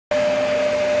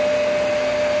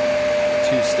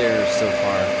2 stairs so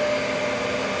far.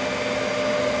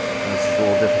 This is a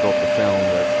little difficult to film,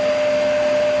 but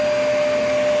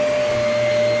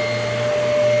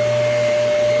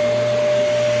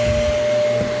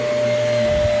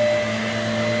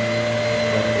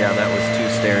yeah, that was 2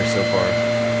 stairs so far.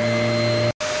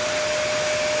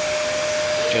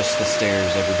 Just the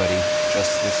stairs, everybody.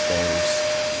 Just the stairs.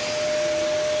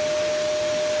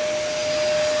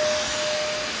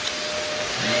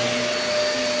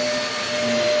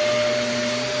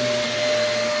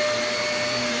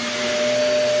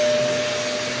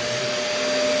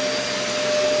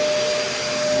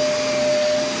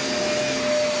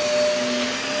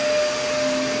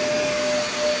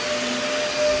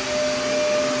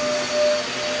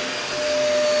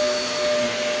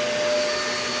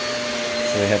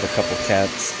 So we have a couple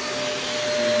cats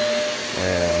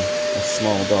and a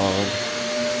small dog.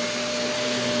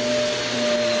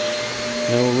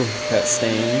 No pet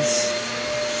stains.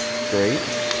 Great.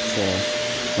 So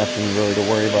nothing really to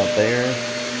worry about there.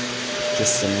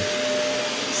 Just some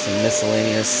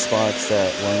miscellaneous spots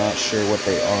that we're not sure what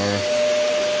they are.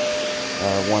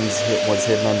 One's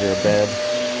hidden under a bed,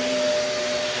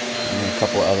 and a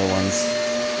couple of other ones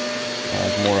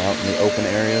more out in the open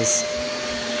areas.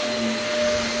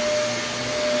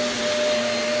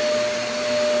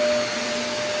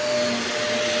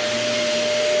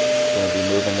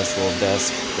 Moving this little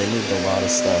desk. They moved a lot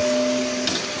of stuff,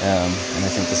 and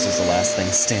I think this was the last thing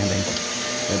standing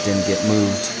that didn't get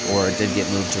moved, or it did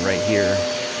get moved to right here,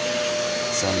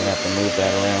 so I'm gonna have to move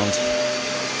that around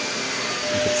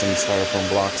and put some styrofoam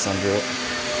blocks under it,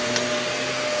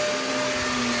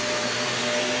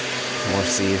 or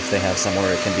see if they have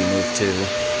somewhere it can be moved to.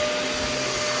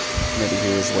 Maybe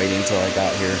he was waiting till I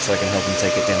got here so I can help him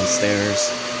take it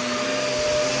downstairs.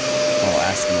 I'll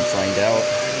ask him and find out.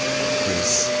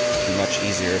 It's much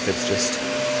easier if it's just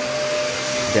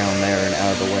down there and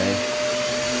out of the way.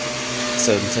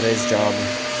 So today's job,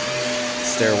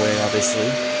 stairway obviously,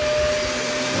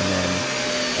 and then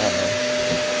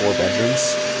 4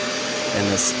 bedrooms, and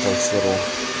this close little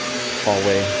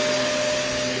hallway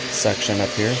section up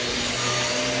here.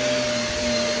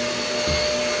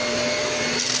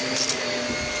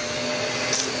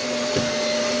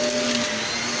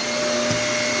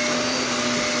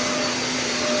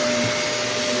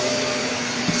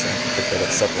 That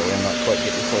up separately. I'm not quite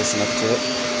getting close enough to it.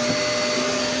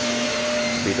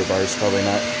 Beater bar's probably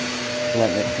not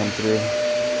letting it come through.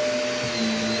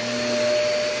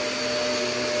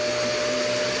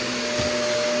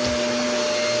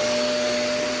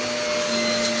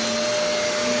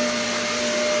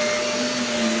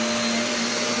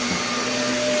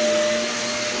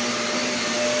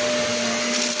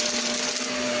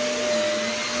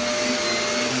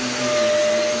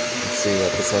 Let's see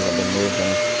that this hasn't been moved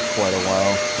in quite a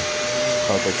while.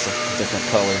 Carpet's a different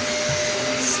color.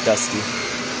 It's dusty.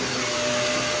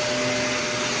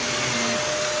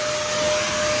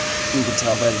 You can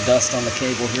tell by the dust on the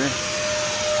cable here.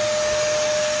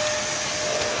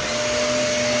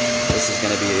 This is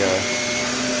going to be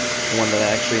one that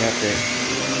I actually have to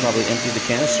probably empty the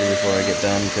canister before I get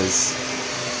done, because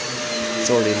it's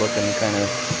already looking kind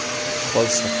of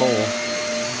close to full.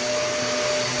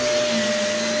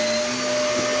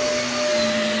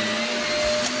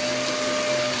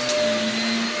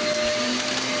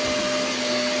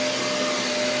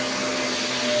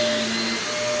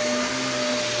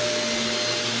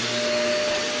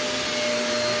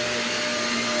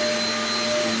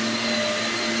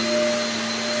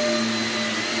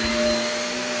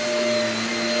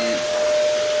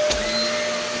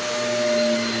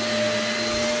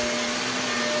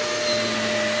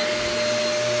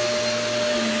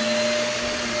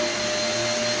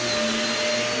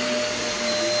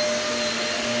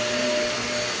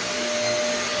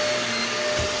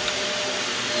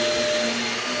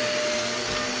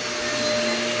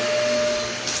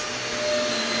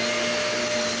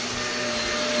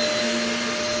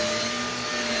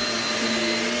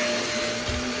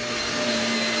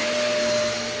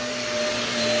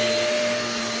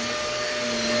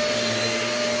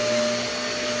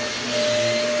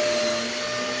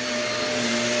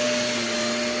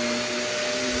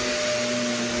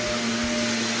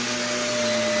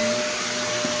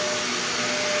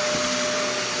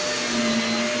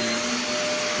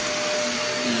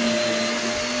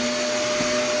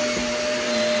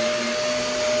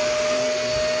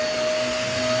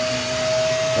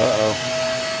 Uh-oh.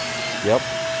 Yep.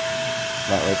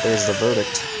 That right there's the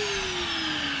verdict.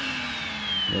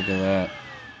 Look at that.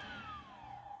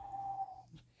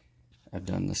 I've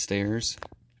done the stairs,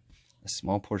 a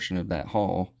small portion of that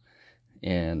hall,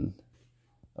 and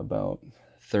about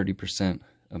 30%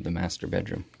 of the master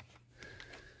bedroom.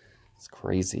 It's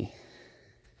crazy.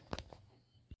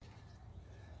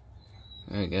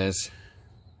 Alright guys.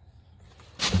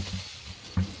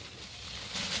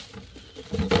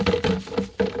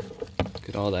 Look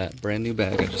at all that brand new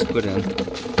bag I just put in.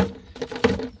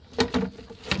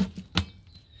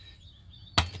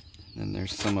 And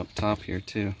there's some up top here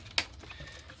too.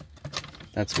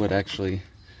 That's what actually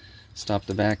stopped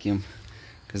the vacuum,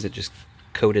 because it just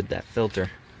coated that filter.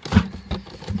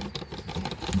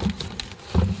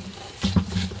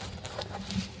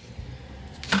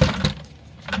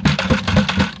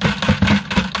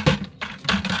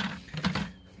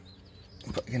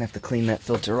 But you're gonna have to clean that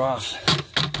filter off.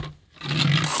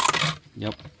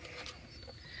 Yep.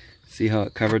 See how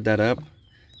it covered that up?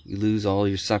 You lose all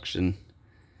your suction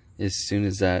as soon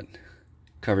as that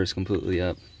covers completely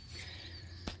up.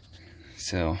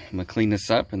 So I'm gonna clean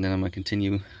this up and then I'm gonna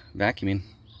continue vacuuming.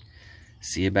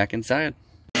 See you back inside.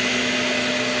 Guys,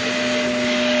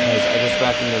 I just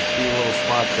vacuumed those few little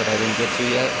spots that I didn't get to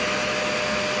yet.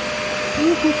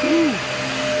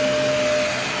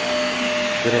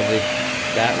 Literally,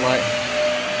 that light,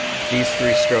 these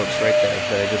 3 strokes right there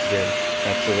that I just did,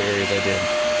 that's the areas I did.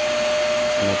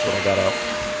 And that's what I got out.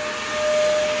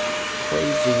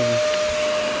 Crazy.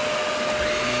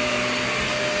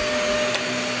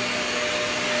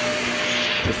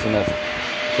 Just enough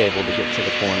cable to get to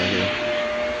the corner here.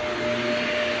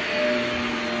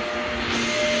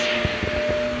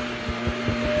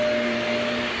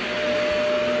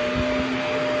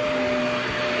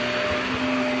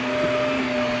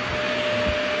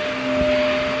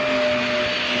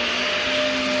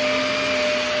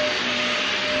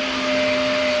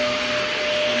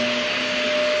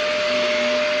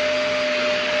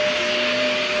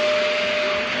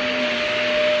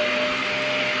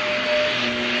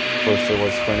 Of course, there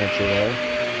was furniture there,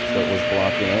 so it was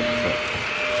blocking it. So it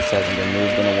just hasn't been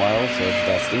moved in a while, so it's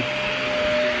dusty.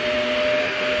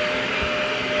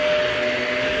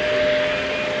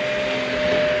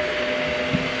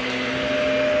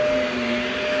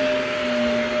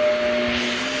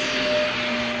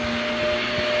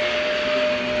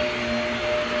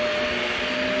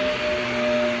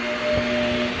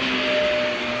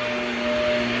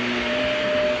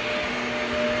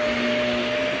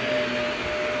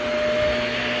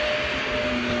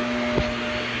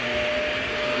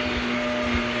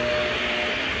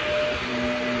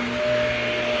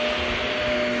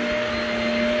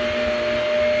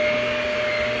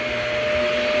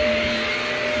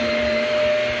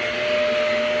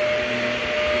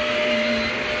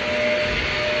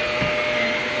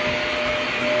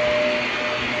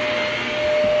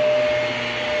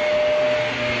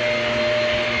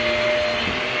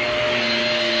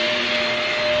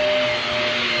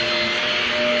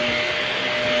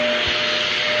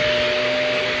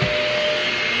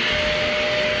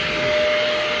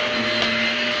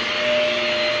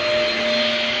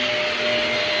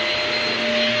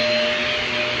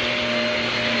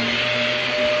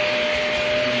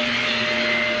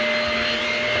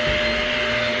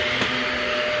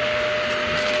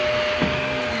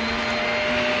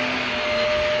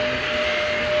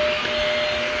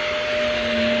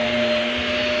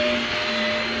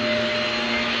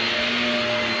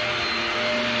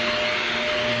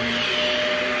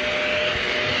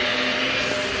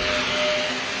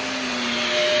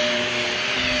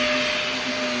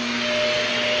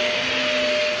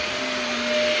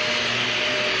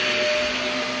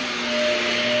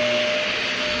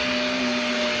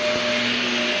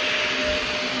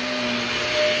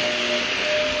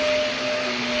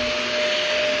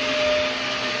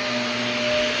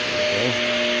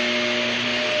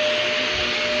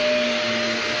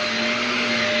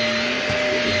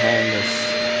 Behind this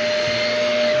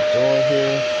door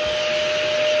here,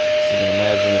 so you can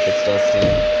imagine if it's dusty.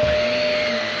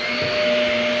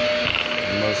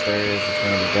 In most areas it's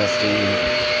going to be dusty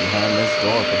behind this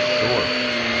door for sure.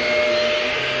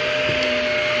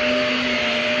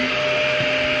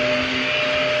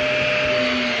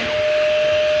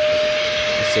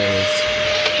 This area's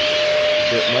a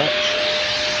bit much.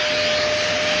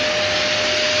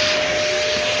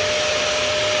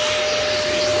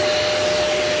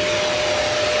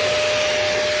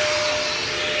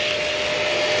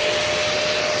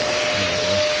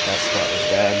 Spot was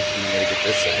bad. I'm gonna get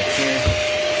this over here.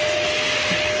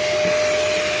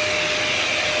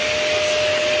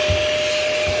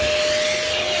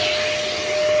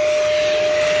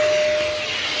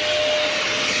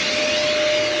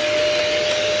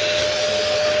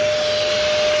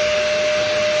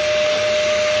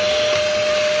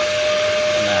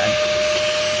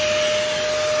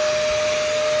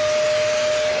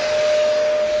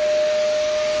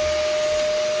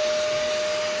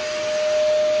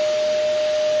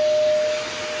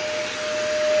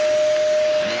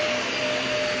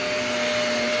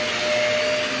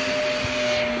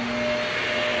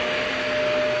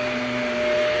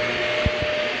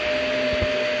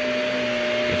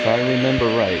 I remember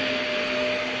right,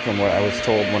 from what I was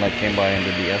told when I came by and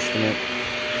did the estimate,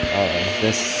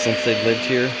 since they've lived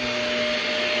here,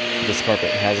 this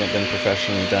carpet hasn't been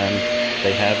professionally done.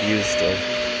 They have used a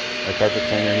carpet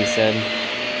cleaner, he said.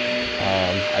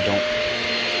 I don't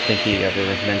think he ever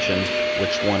mentioned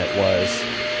which one it was.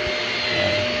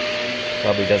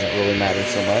 Probably doesn't really matter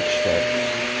so much, but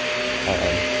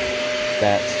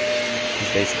that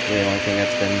is basically the only thing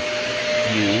that's been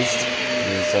used.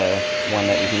 Is one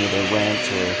that you can either rent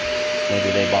or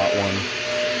maybe they bought one.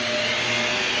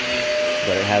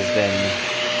 But it has been,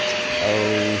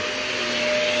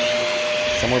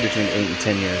 somewhere between 8 and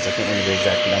 10 years. I can't remember the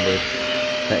exact number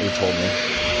that he told me.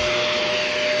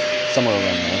 Somewhere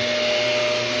around there.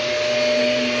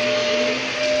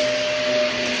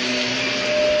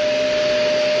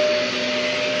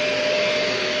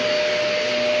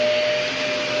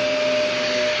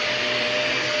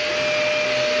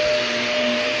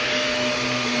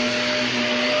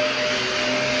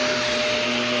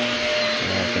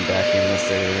 Back in this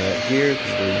area right here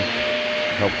because we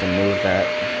helped them move that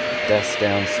desk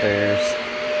downstairs.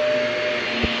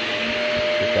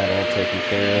 Get that all taken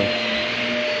care of.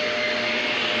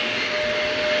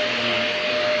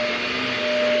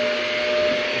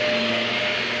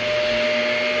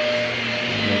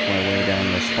 Make my way down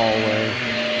this hallway.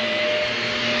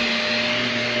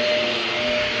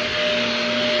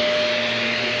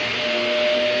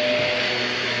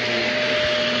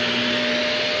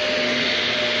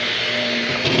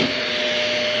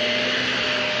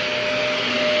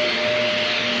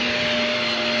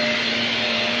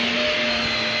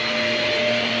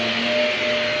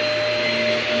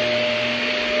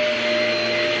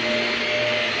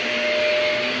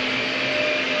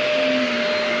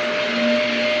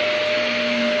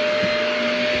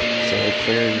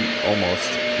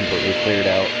 Almost completely cleared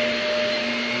out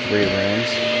 3 rooms,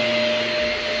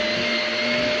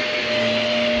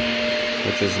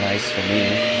 which is nice for me.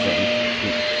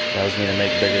 It allows me to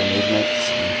make bigger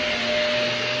movements.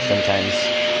 Sometimes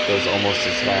it goes almost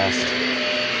as fast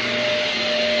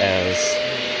as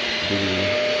the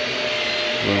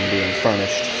room being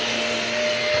furnished.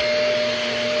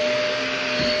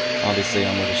 Obviously,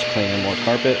 I'm just cleaning more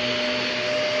carpet,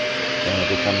 and it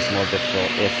becomes more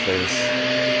difficult if there's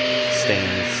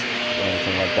stains or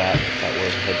anything like that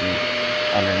were hidden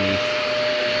underneath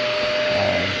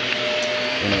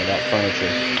any of that furniture,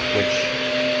 which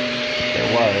there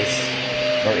was,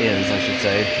 or is, I should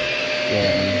say,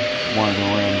 in one of the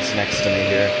rooms next to me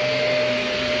here.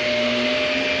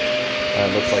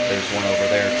 Looks like there's one over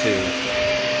there too.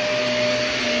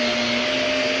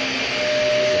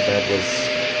 The bed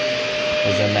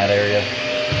was in that area.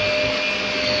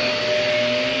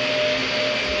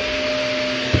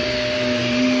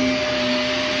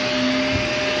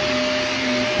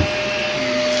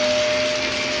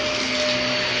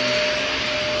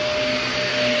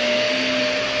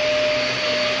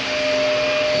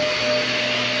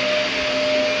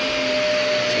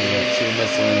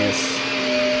 Miscellaneous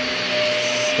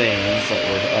stains that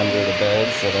were under the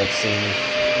beds that I've seen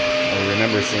or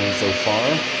remember seeing so far.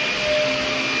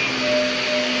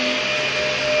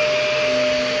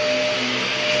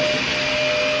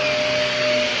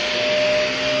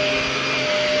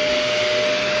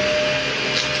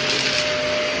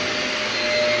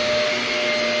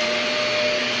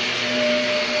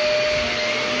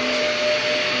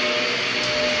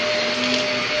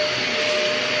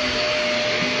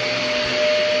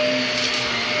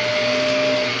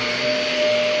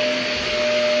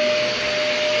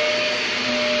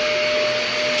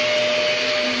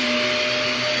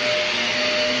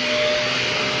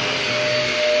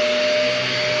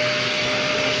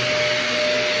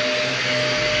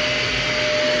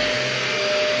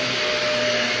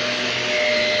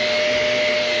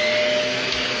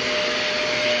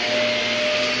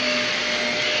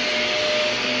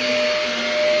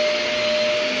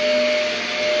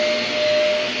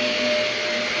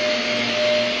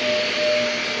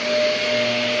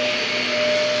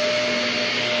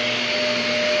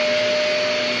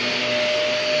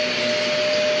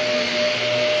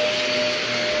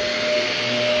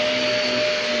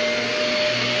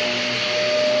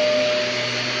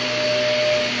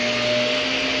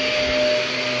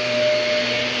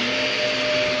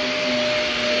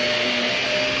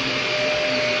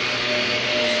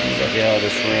 Yeah,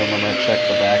 this room, I'm going to check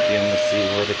the vacuum to see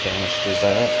where the canister's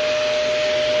at.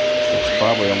 So it's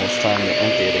probably almost time to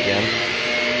empty it again.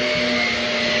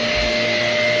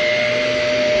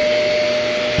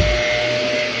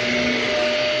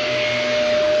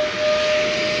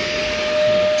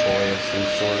 A toy of some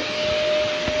sort.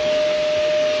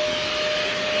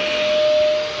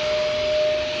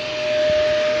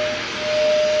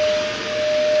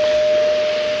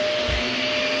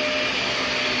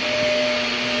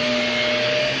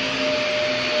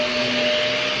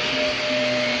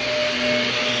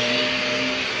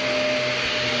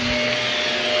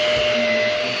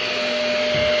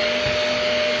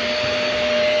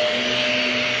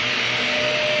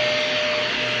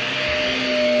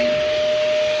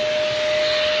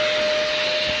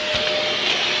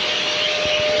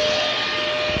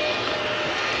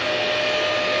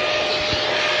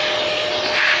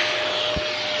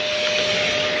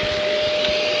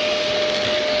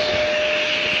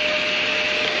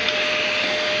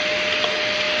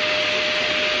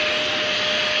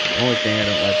 Only thing I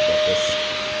don't like about this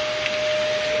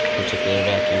particular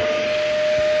vacuum.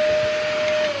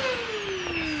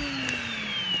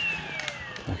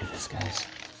 Look at this, guys.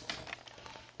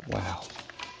 Wow.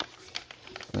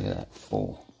 Look at that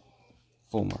full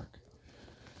mark.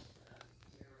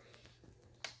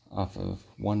 Off of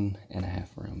 1.5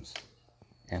 rooms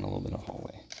and a little bit of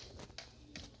hallway.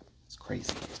 It's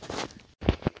crazy.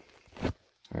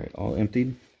 Alright, all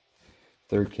emptied.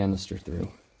 Third canister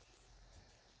through.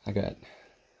 I got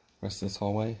rest of this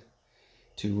hallway,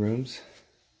 2 rooms.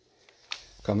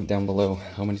 Comment down below,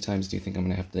 how many times do you think I'm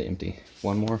gonna have to empty?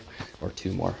 1 more or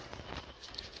 2 more?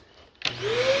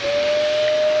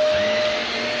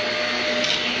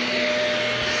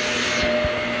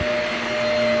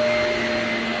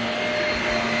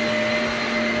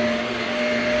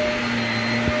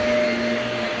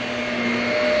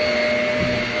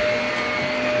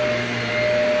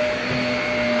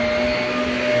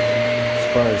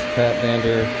 As far as Pat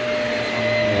Vander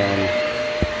and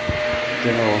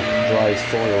general dry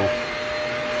soil,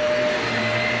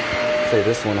 I'd say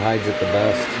this one hides it the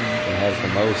best and has the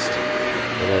most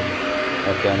that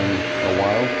I've done in a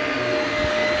while.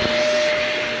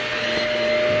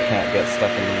 The cat got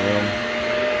stuck in the room,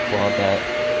 clawed that.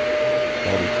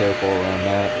 Gotta be careful around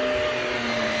that.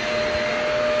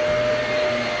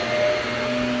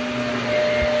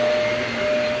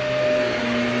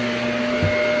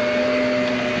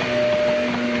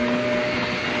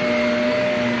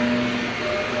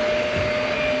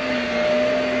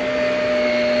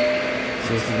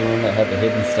 This is the room that had the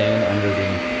hidden stain under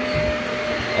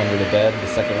the bed, the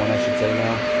second one I should say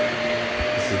now.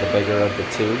 This is the bigger of the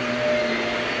 2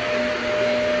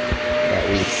 that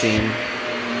we've seen.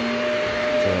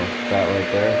 So that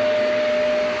right there.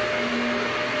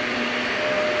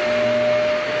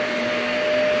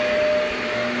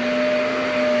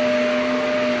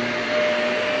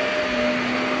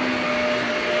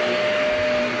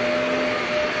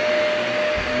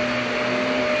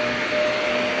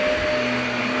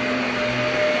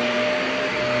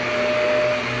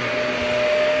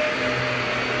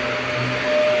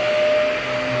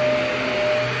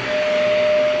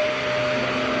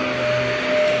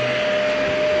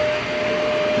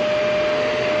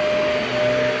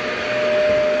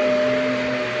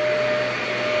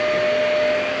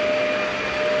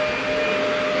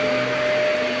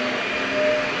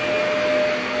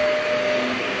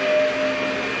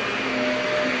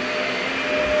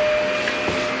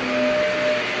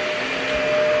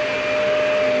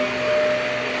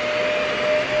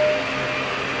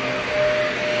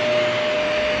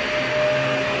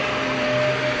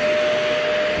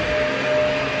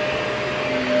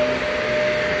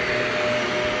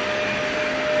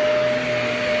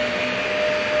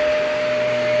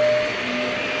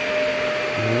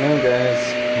 Guys,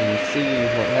 and see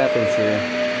what happens here.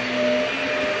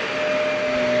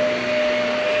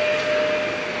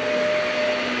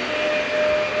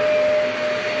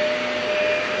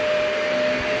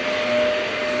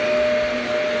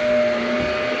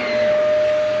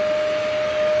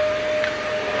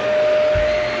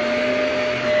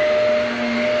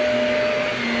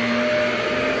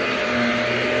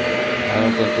 I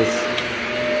don't think this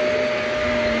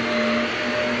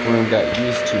room got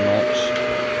used too much.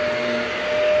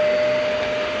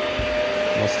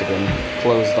 Must have been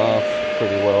closed off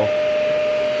pretty well.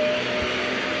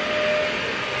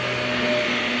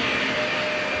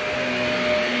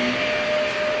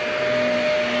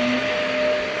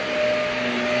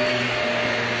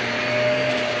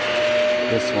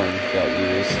 This one got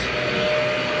used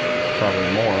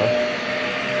probably more.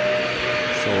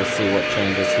 So we'll see what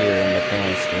changes here in the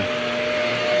canister.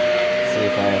 See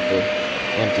if I have to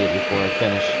empty it before I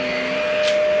finish.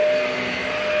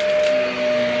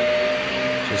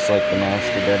 Just like the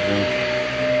master bedroom.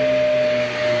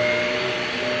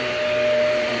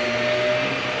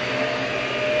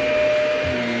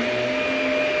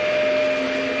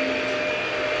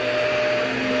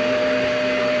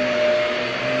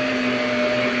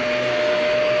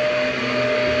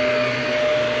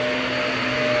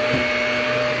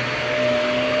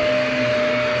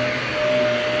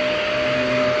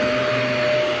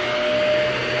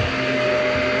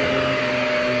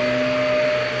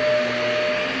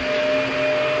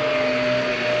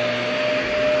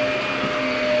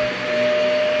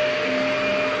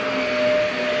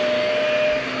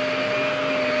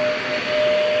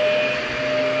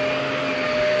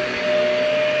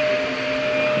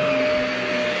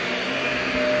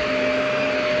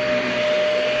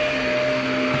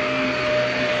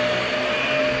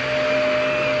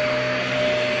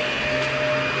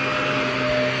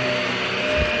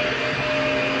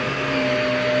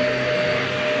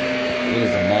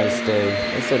 day.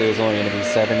 They said it was only going to be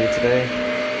 70 today,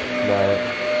 but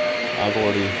I've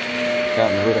already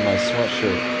gotten rid of my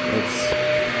sweatshirt.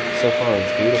 So far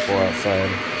it's beautiful outside.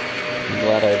 I'm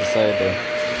glad I decided to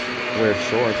wear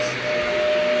shorts.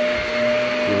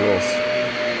 It's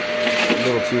a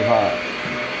little too hot.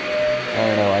 I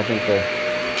don't know, I think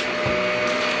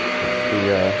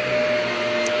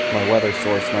my weather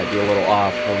source might be a little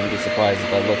off. I wouldn't be surprised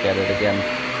if I look at it again.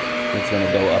 It's going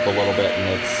to go up a little bit, and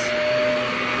it's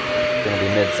going to be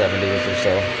mid-70s or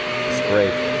so. It's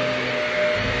great.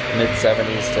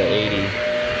 Mid-70s to 80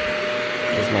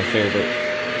 is my favorite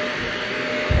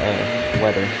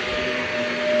weather.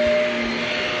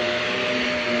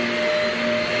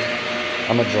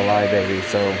 I'm a July baby,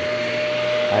 so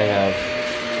I have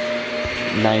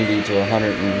 90 to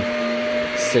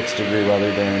 106 degree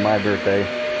weather during my birthday,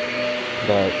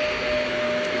 but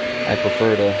I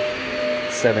prefer to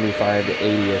 75 to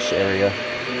 80-ish area,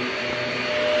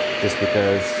 just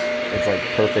because it's like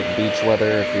perfect beach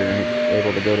weather if you're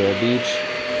able to go to a beach,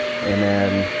 and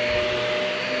then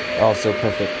also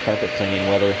perfect carpet cleaning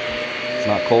weather. It's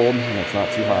not cold and it's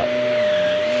not too hot.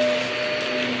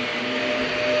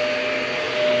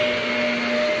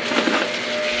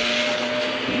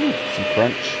 Ooh, some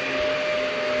crunch.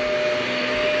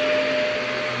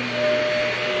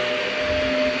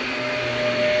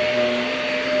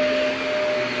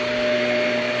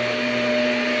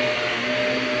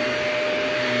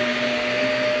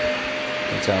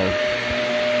 How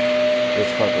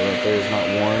this carpet right there is not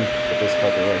worn, but this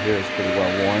carpet right here is pretty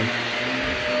well worn.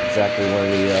 Exactly where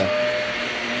the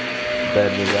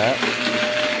bed was at.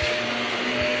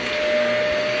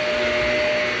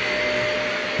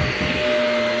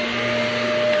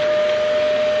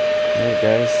 Alright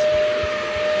guys,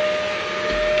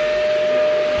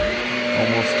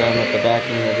 almost done with the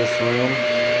vacuuming of this room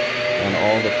and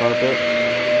all the carpet.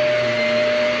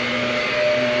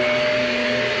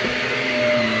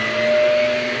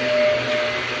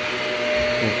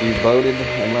 If you voted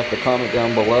and left a comment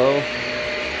down below,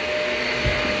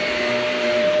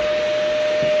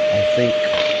 I think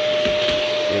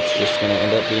it's just going to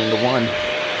end up being the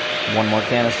one more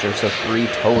canister, so 3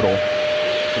 total.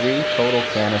 3 total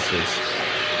canisters.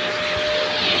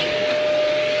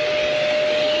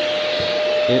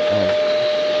 It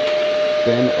has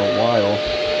been a while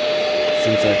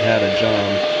since I've had a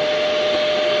job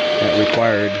that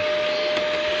required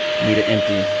me to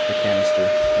empty the canister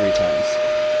 3 times.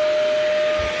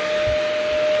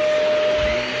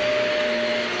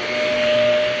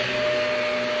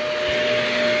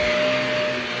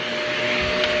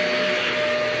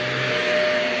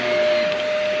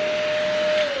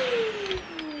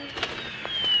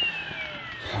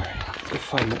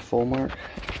 Find that full mark,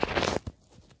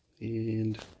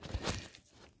 and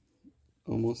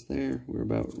almost there. We're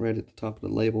about right at the top of the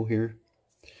label here.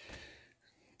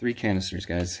 3 canisters,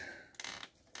 guys.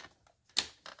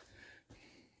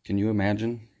 Can you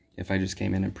imagine if I just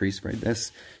came in and pre-sprayed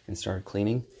this and started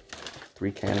cleaning?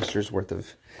 3 canisters worth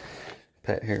of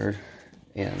pet hair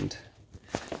and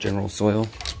general soil.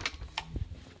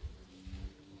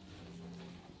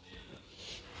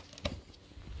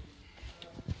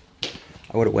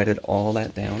 I would have wetted all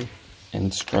that down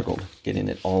and struggled getting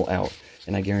it all out.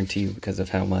 And I guarantee you, because of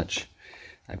how much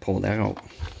I pulled out,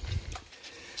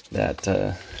 that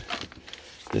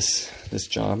this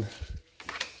job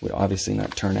would obviously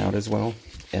not turn out as well.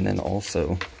 And then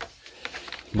also,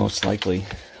 most likely,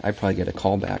 I'd probably get a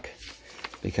call back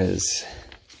because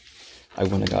I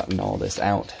wouldn't have gotten all this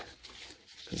out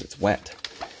because it's wet.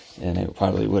 And it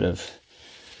probably would have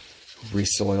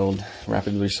resoiled,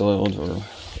 rapidly resoiled,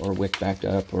 or wick backed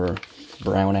up, or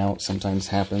brown out sometimes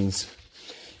happens.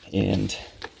 And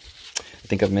I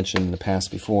think I've mentioned in the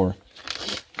past before,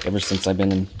 ever since I've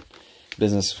been in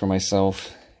business for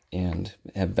myself and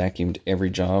have vacuumed every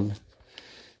job,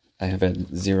 I have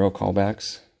had 0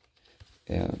 callbacks,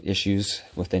 issues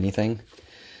with anything.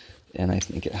 And I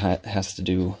think it has to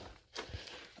do,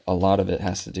 a lot of it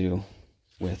has to do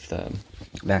with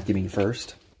vacuuming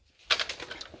first.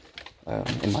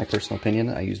 In my personal opinion,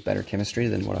 I use better chemistry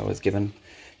than what I was given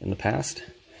in the past.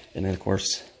 And then, of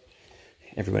course,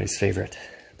 everybody's favorite,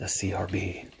 the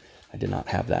CRB. I did not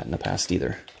have that in the past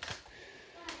either.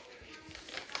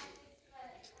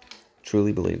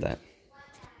 Truly believe that.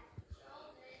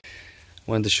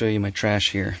 Wanted to show you my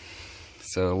trash here.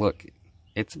 So look,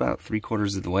 it's about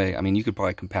 3/4 of the way. I mean, you could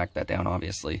probably compact that down,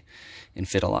 obviously, and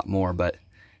fit a lot more, but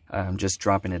just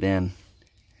dropping it in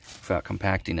without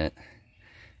compacting it,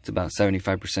 it's about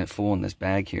 75% full in this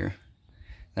bag here.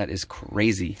 That is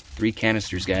crazy. 3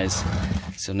 canisters, guys.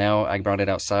 So now I brought it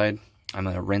outside. I'm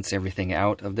gonna rinse everything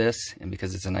out of this, and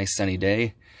because it's a nice sunny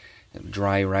day, It'll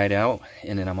dry right out,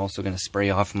 and then I'm also going to spray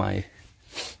off my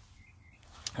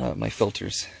my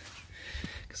filters.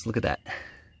 Because look at that.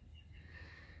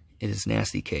 It is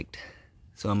nasty caked.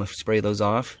 So I'm going to spray those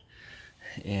off,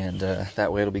 and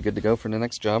that way it'll be good to go for the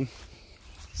next job.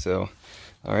 So,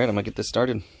 alright, I'm going to get this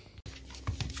started.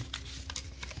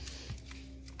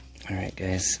 Alright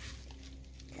guys,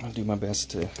 I'll do my best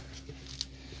to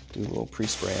do a little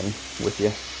pre-spraying with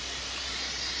you.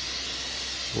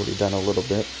 Already done a little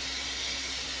bit.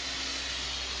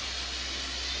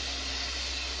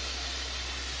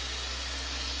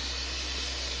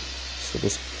 So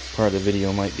this part of the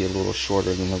video might be a little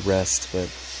shorter than the rest, but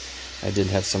I did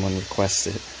have someone request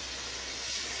it.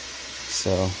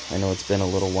 So I know it's been a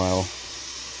little while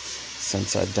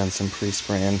since I've done some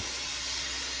pre-spraying.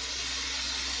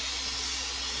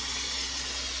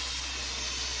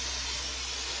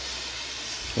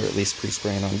 Or at least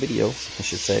pre-spraying on video, I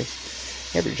should say.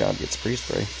 Every job gets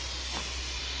pre-spray.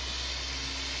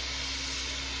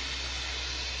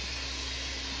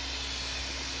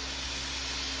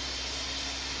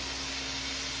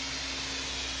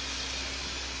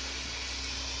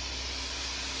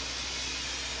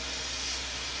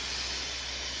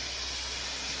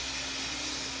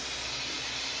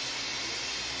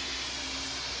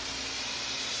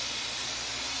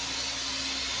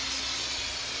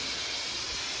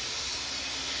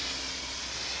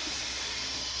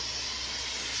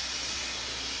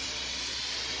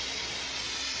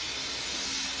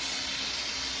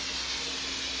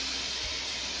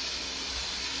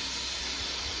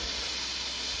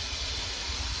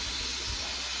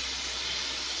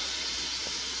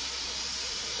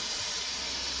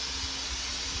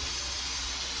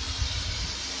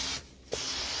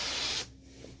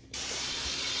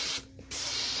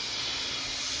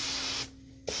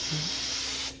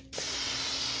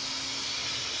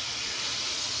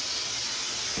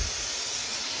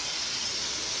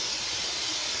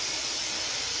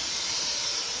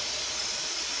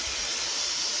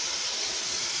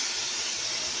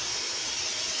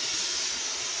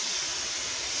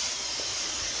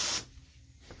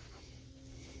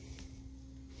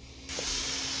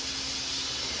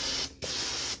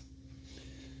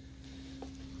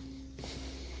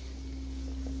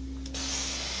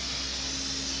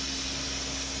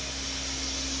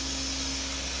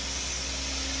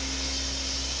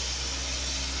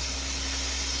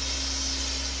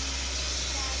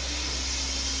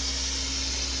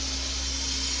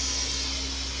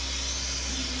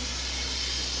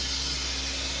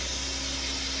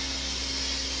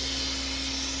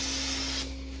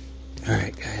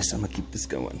 Alright guys, I'm gonna keep this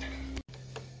going.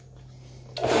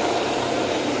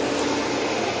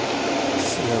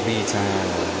 CRV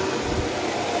time.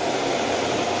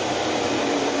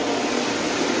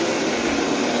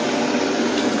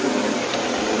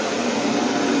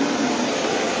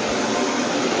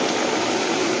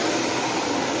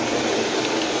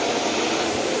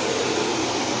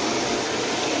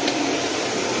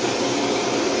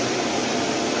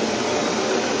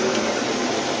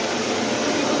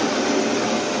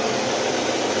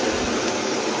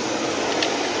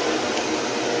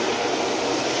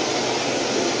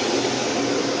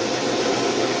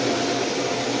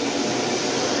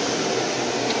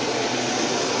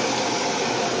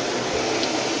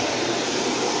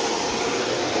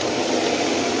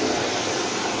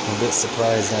 I'm a bit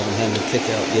surprised I haven't had any kick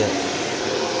out yet,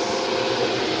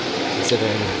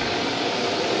 considering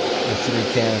the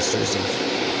 3 canisters of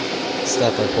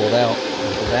stuff I pulled out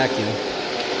with the vacuum.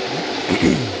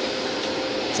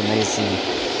 It's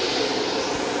amazing.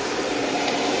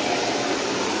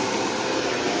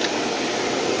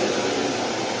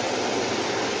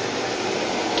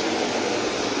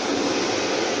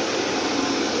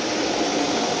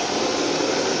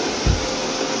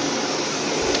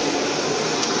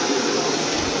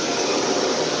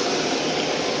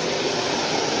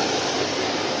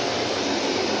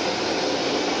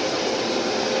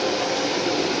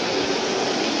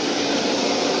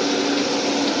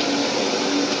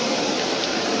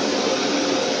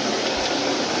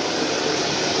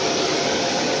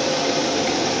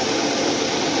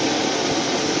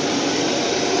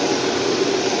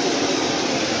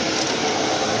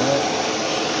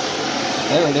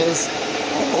 There it is.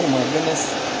 Oh my goodness.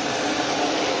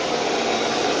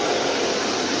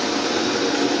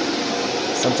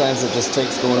 Sometimes it just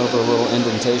takes going over a little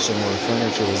indentation where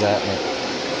furniture was at, and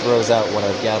it throws out what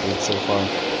I've gathered so far.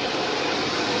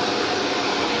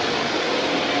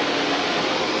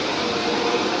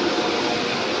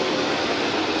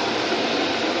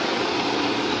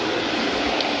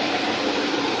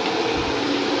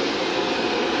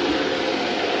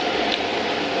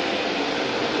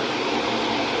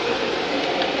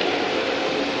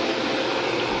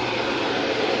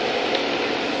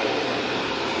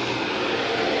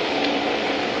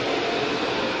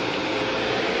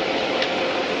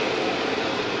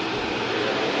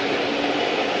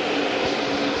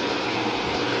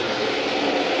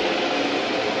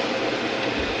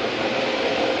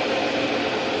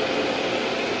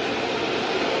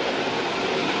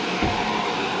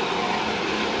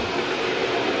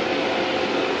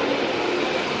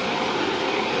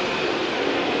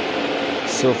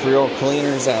 So for all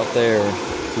cleaners out there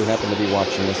who happen to be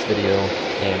watching this video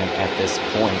and at this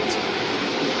point,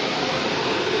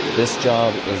 this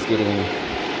job is getting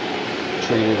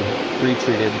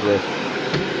pre-treated with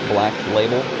Black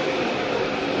Label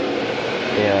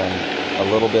and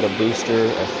a little bit of booster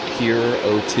of Pure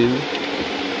O2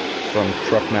 from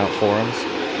Truck Mount Forums.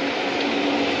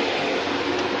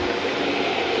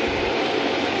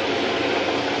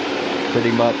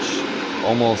 Pretty much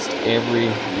almost every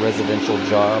residential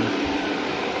job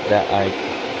that I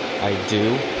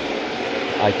do,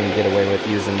 I can get away with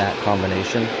using that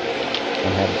combination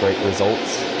and have great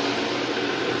results.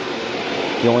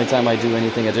 The only time I do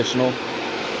anything additional,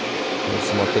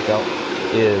 some more kick out,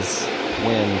 is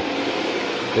when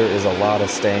there is a lot of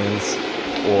stains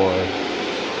or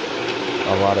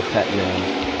a lot of pet urine.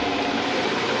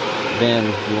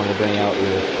 Then you want to bring out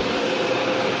your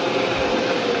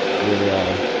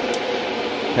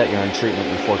pet urine treatment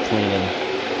before cleaning,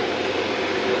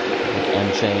 like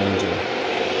Unchained, or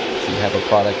if you have a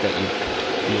product that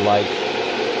you like.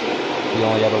 The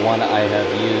only other one I have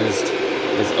used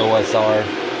is OSR,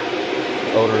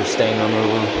 Odor Stain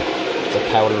Remover. It's a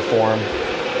powder form.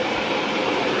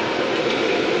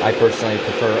 I personally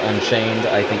prefer Unchained.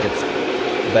 I think it's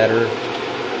better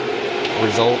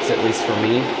results, at least for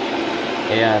me.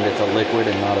 And it's a liquid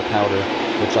and not a powder,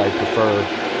 which I prefer.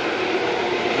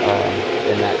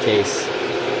 In that case,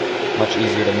 much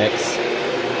easier to mix.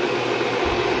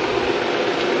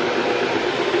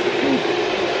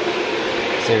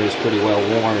 This area is pretty well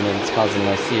worn, and it's causing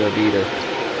my CRB to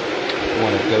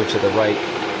want to go to the right.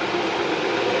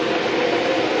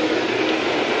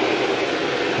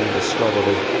 Kind of struggle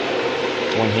to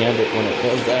one-hand it when it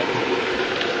does that.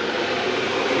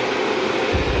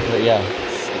 But yeah,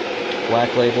 it's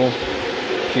Black Label,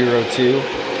 Pure O2.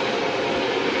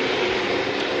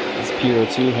 Pure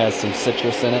O2 has some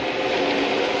citrus in it,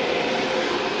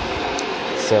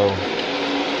 so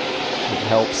it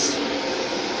helps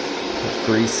with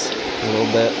grease a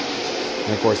little bit.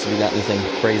 And of course, if you got anything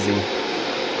crazy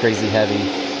heavy,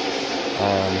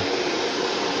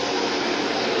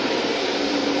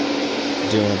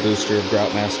 doing a booster of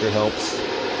Groutmaster helps,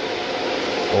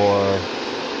 or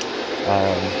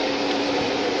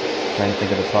trying to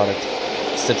think of the product,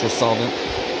 citrus solvent.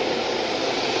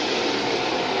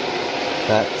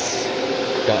 That's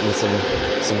gotten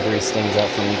some grease stains out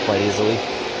for me quite easily.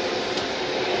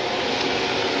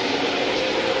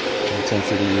 I tend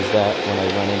to use that when I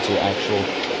run into actual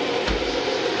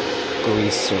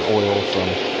grease or oil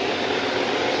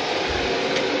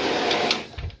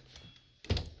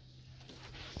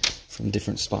from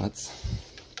different spots.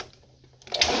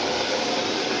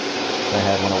 I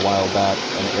had one a while back,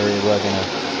 an area rug in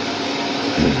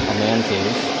a man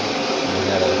cave. And we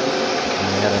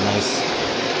had a nice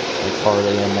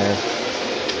parlay in there.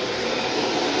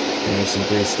 And there's some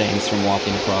grease stains from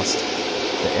walking across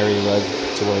the area rug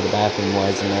to where the bathroom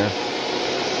was in there.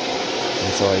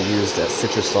 And so I used that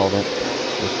citrus solvent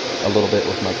with a little bit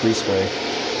with my grease spray,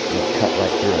 and it cut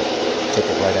right through it, took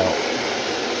it right out.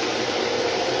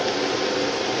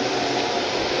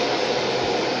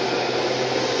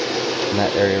 And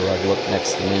that area rug look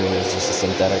next to new is just a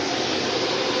synthetic,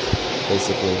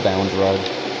 basically bound rug,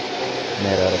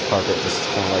 made out of carpet, just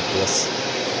kind of like this,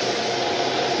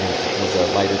 and it was a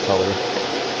lighter color.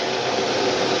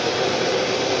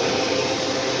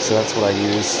 So that's what I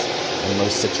use in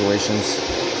most situations,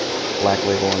 Black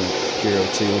Label and Pure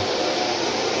O2.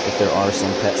 If there are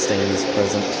some pet stains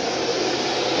present,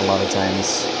 a lot of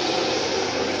times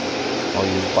I'll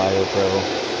use BioPro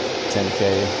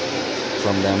 10K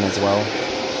from them as well,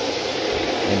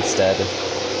 instead of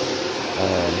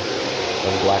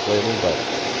Black Label, but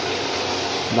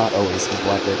not always, because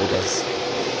Black Label does,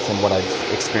 from what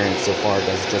I've experienced so far,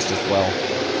 does just as well.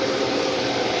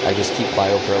 I just keep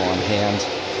BioPro on hand,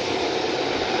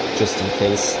 just in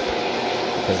case,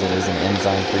 because it is an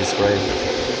enzyme-free spray.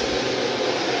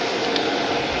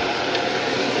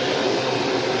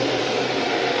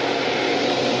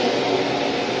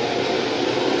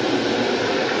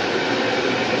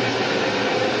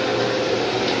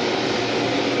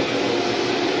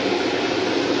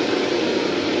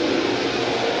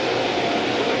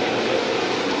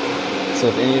 So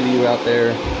if any of you out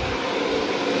there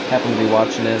happen to be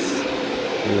watching this,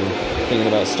 you're thinking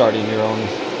about starting your own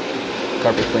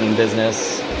carpet cleaning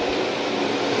business,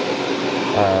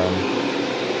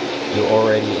 you're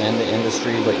already in the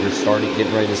industry, but you're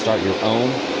getting ready to start your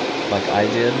own, like I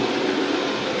did.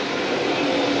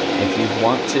 If you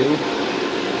want to,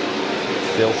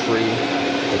 feel free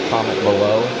to comment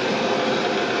below.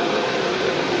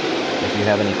 If you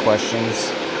have any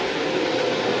questions,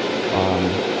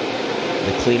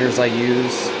 the cleaners I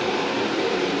use,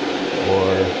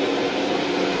 or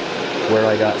where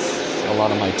I got a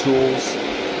lot of my tools,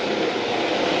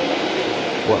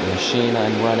 what machine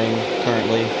I'm running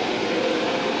currently,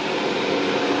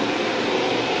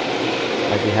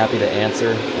 I'd be happy to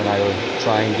answer, and I will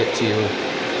try and get to you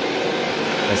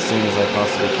as soon as I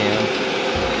possibly can.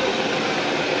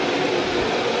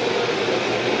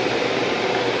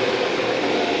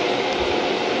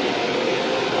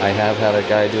 I have had a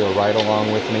guy do a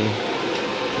ride-along with me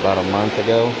about a month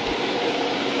ago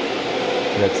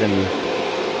that's in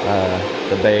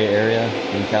the Bay Area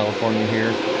in California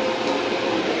here,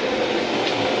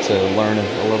 to learn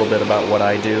a little bit about what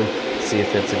I do, see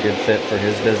if it's a good fit for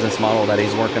his business model that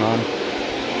he's working on.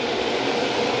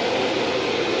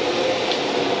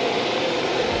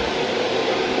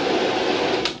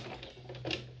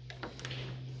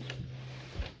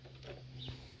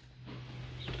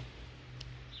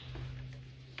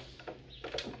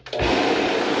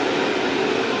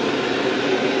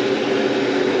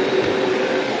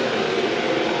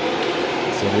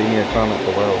 So leave me a comment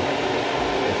below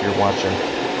if you're watching.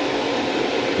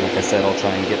 Like I said, I'll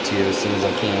try and get to you as soon as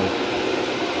I can.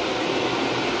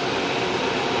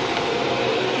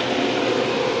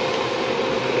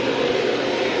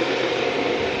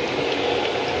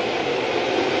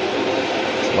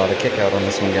 There's a lot of kick out on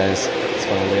this one, guys. It's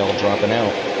finally all dropping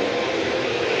out.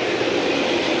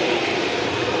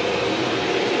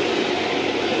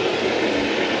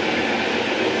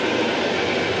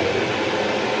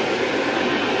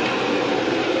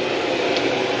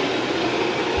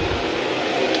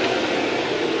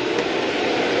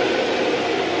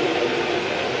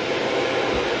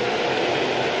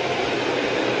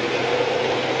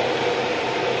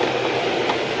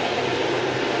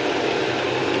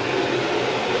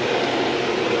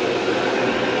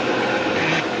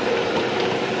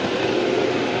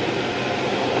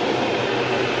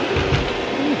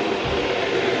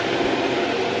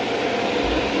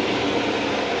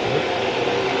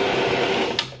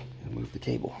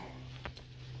 Cable.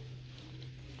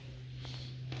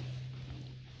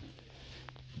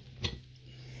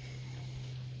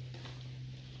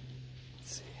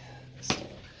 Let's see.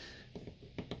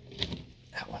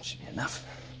 That one should be enough.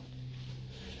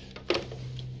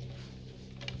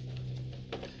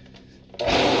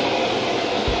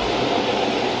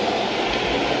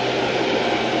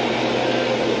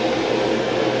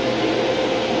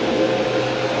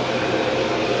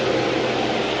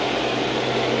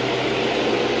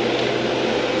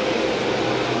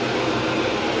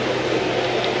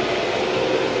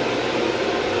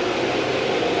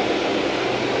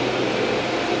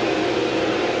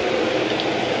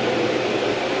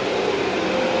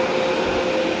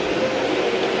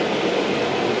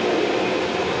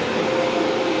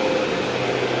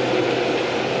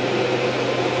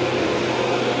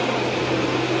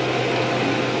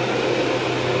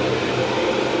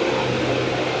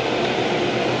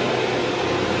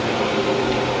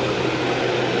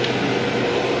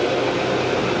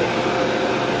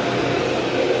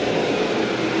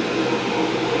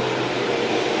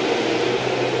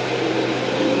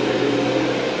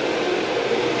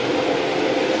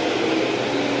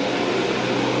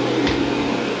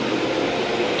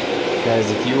 Guys,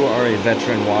 if you are a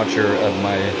veteran watcher of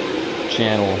my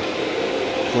channel,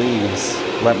 please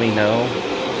let me know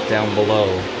down below.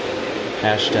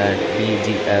 Hashtag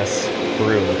BDS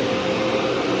Crew.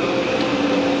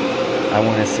 I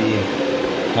want to see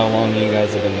how long you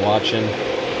guys have been watching.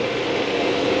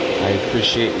 I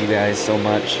appreciate you guys so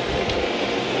much.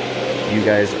 You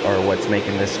guys are what's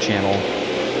making this channel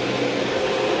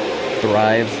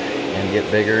thrive and get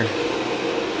bigger.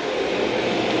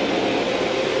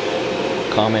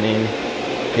 Commenting,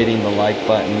 hitting the like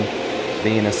button,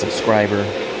 being a subscriber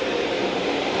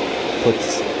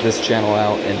puts this channel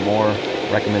out and more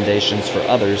recommendations for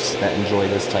others that enjoy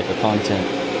this type of content.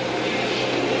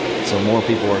 So more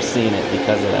people are seeing it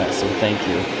because of that, so thank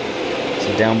you.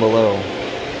 So down below,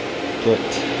 put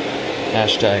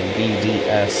hashtag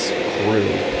BDS Crew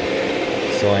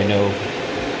so I know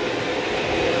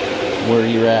where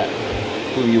you're at,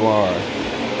 who you are.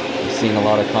 I've seen a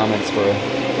lot of comments from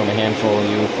a handful of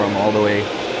you from all the way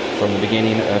from the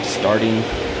beginning of starting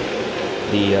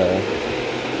the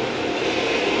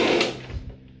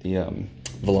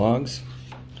vlogs,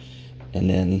 and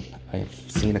then I've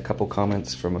seen a couple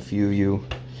comments from a few of you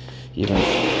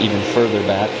even further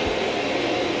back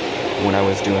when I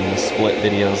was doing the split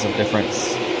videos of different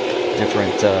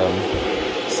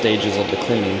stages of the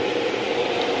cleaning,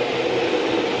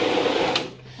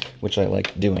 which I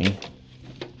like doing,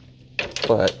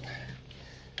 but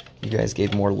you guys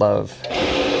gave more love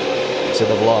to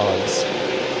the vlogs.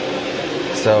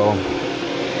 So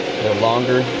they're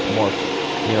longer,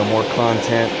 more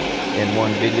content in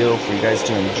one video for you guys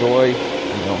to enjoy.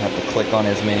 You don't have to click on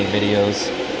as many videos.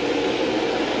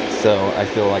 So I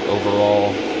feel like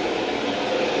overall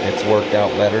it's worked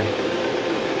out better.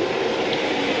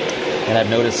 And I've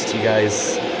noticed you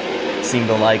guys seem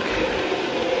to like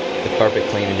the carpet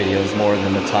cleaning videos more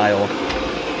than the tile.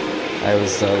 I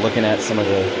was looking at some of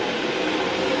the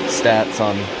stats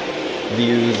on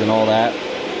views and all that,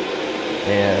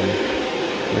 and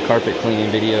the carpet cleaning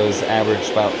videos average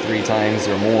about 3 times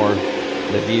or more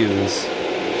the views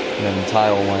than the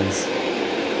tile ones,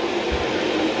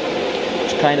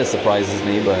 which kind of surprises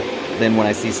me. But then when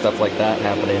I see stuff like that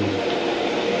happening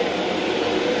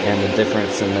and the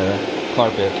difference in the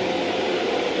carpet,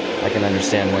 I can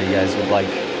understand why you guys would like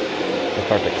the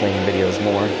carpet cleaning videos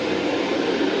more.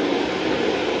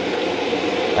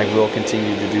 I will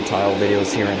continue to do tile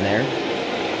videos here and there,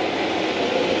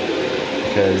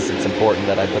 because it's important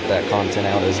that I put that content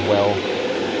out as well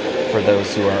for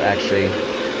those who are actually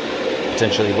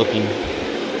potentially looking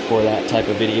for that type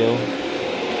of video,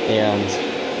 and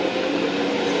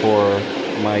for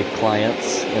my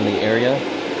clients in the area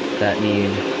that need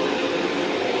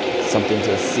something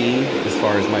to see as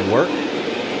far as my work.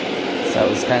 So that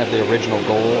was kind of the original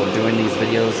goal of doing these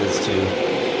videos, is to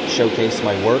showcase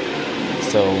my work.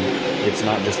 So it's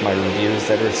not just my reviews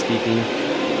that are speaking,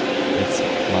 it's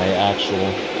my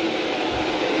actual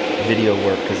video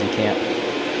work, because you can't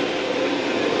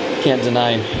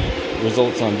deny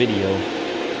results on video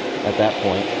at that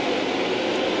point.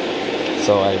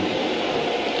 So I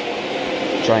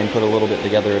try and put a little bit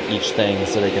together of each thing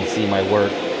so they can see my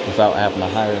work without having to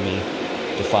hire me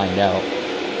to find out,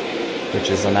 which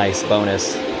is a nice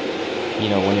bonus. You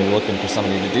know, when you're looking for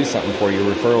somebody to do something for you,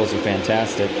 referrals are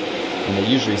fantastic, and they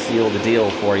usually seal the deal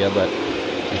for you. But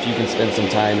if you can spend some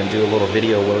time and do a little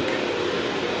video work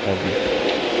of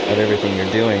everything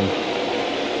you're doing,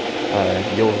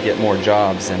 you'll get more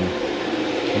jobs. And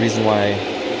the reason why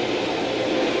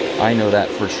I know that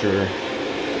for sure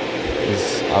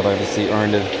is I've obviously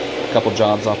earned a couple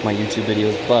jobs off my YouTube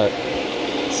videos, but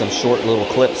some short little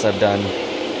clips I've done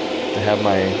to have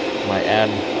my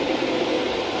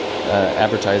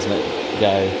advertisement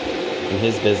guy in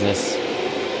his business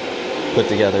put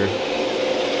together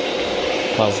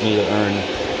caused me to earn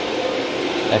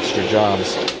extra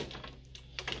jobs.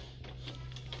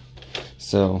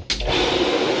 So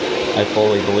I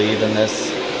fully believe in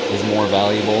this is more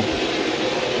valuable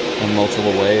in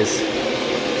multiple ways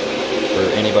for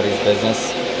anybody's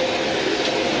business.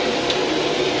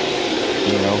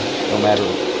 You know,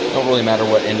 don't really matter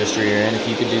what industry you're in. If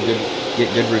you could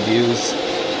get good reviews,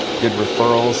 good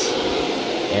referrals,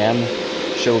 and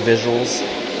show visuals,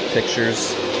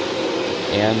 pictures,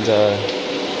 and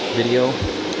video,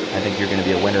 I think you're going to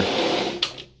be a winner.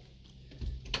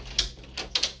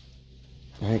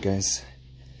 Alright guys,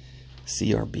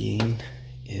 CRBing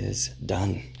is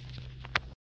done.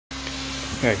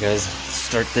 Alright guys,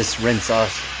 start this rinse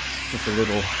off with a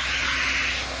little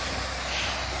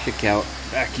kick out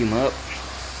vacuum up.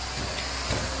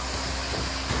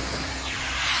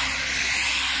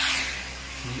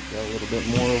 Got a little bit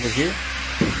more over here.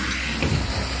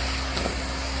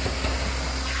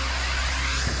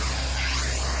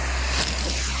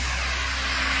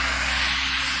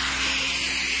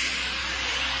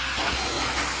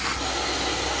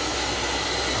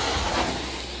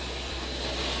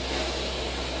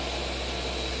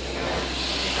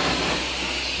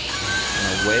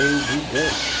 And away we go.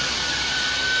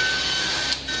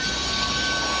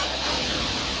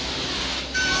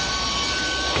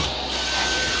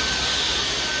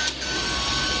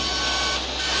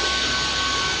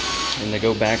 And to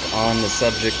go back on the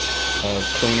subject of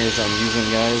cleaners I'm using,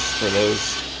 guys, for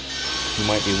those who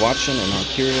might be watching and are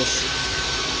curious,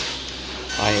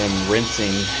 I am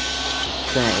rinsing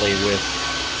currently with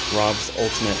Rob's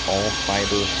Ultimate All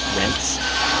Fiber Rinse.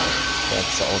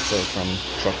 That's also from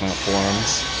Truck Mount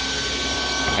Forums.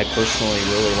 I personally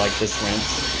really like this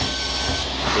rinse.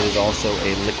 It is also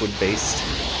a liquid-based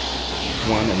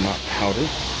one and not powder.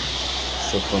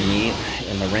 So for me,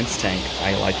 in the rinse tank,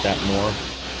 I like that more.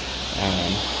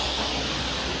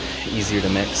 Easier to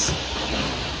mix.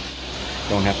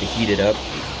 Don't have to heat it up.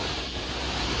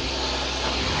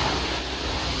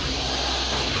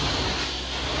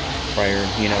 Prior,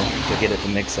 to get it to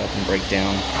mix up and break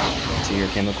down to your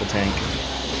chemical tank.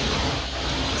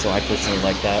 So I personally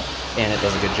like that, and it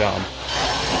does a good job.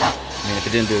 I mean, if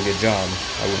it didn't do a good job,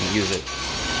 I wouldn't use it,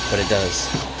 but it does.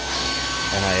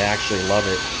 And I actually love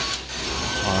it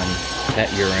on pet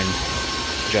urine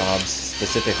jobs,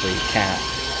 specifically cat.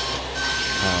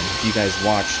 If you guys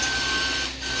watched,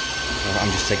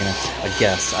 I'm just taking a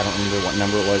guess, I don't remember what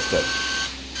number it was, but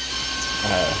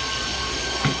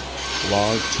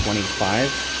log 25,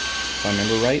 if I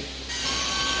remember right,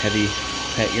 heavy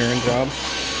pet urine job.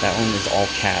 That one is all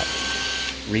cat.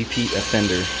 Repeat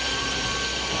offender.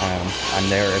 I'm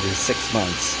there every 6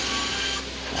 months.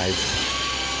 I've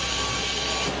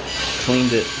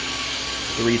cleaned it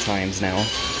 3 times now.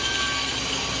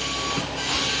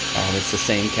 It's the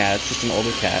same cat. It's just an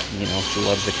older cat. You know, she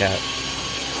loves the cat.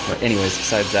 But anyways,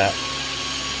 besides that,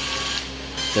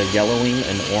 the yellowing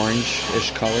and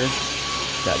orange-ish color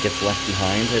that gets left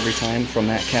behind every time from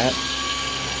that cat,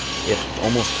 it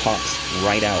almost pops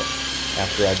right out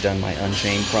after I've done my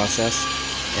unchain process.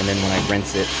 And then when I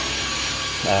rinse it,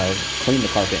 clean the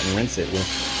carpet and rinse it with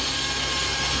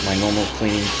my normal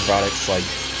cleaning products like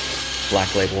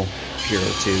Black Label,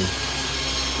 Pure 2,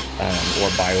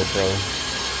 or BioPro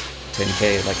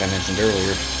 10K, like I mentioned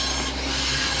earlier,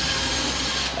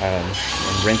 and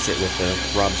rinse it with the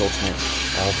Rob's Ultimate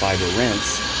All Fiber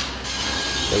Rinse,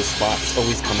 those spots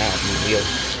always come out. I mean,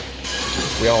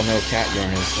 we all know cat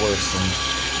urine is worse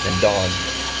than dog,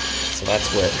 so that's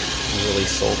what really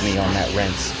sold me on that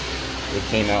rinse. It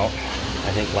came out,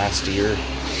 I think, last year,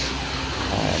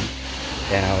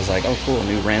 and I was like, oh cool,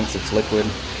 new rinse, it's liquid,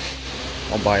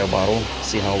 I'll buy a bottle,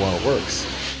 see how well it works.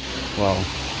 Well,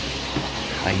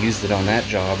 I used it on that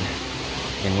job,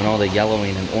 and when all the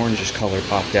yellowing and orangish color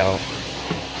popped out,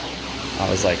 I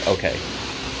was like, okay,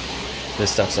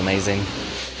 this stuff's amazing.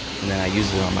 And then I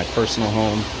used it on my personal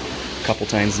home a couple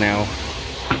times now.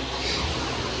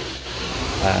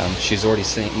 She's already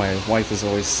saying, my wife is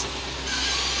always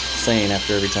saying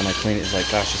after every time I clean it, it's like,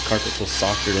 gosh, this carpet feels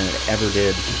softer than it ever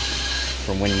did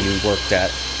from when you worked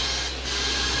at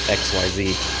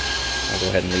XYZ. I'll go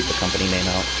ahead and leave the company name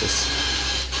out. It's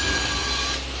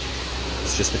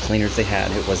just the cleaners they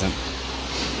had. It wasn't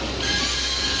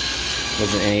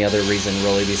any other reason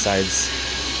really besides,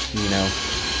 you know,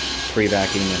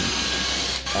 pre-vacuum and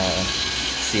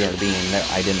CRBing that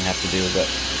I didn't have to do. But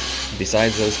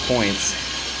besides those points,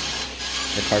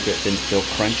 the carpet didn't feel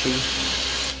crunchy,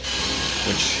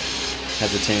 which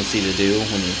has a tendency to do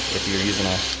if you're using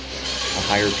a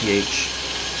higher pH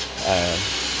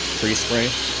pre-spray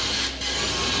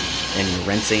and you're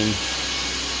rinsing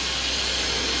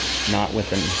not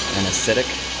with an acidic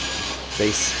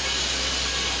base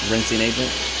rinsing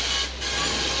agent.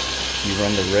 You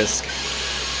run the risk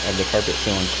of the carpet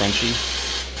feeling crunchy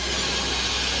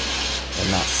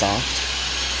and not soft.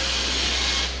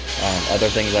 Other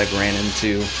things I've ran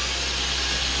into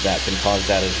that can cause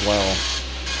that as well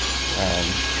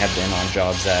have been on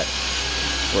jobs that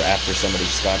were after somebody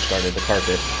Scotch guarded the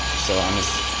carpet. So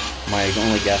my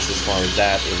only guess as far as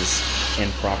that is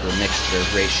improper mixture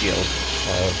ratio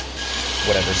of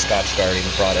whatever Scotch guarding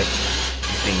product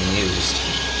is being used.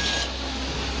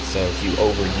 So if you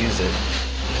overuse it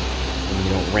and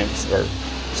you don't rinse, or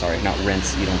sorry, not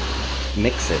rinse, you don't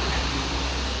mix it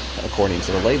according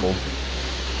to the label,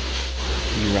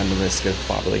 you run the risk of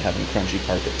probably having crunchy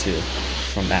carpet too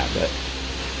from that. But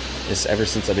just ever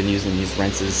since I've been using these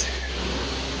rinses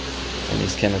and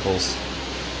these chemicals,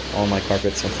 all my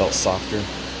carpets have felt softer.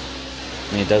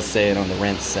 I mean, it does say it on the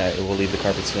rinse that it will leave the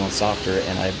carpets feeling softer,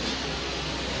 and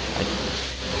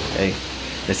they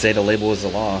say the label is the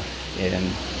law,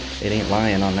 and it ain't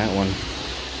lying on that one.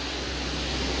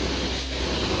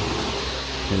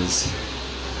 Because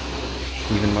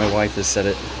even my wife has said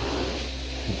it,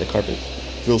 the carpet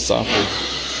feels softer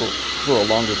for a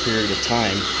longer period of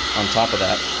time. On top of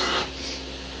that,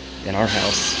 in our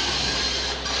house,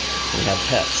 we have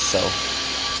pets, so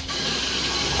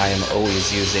I am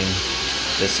always using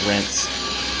this rinse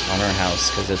on our house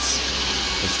because it's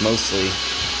mostly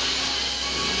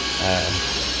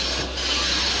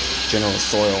general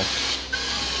soil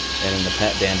and in the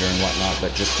pet dander and whatnot,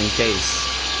 but just in case,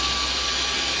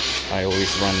 I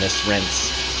always run this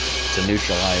rinse to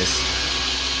neutralize,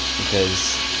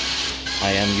 because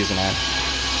I am using a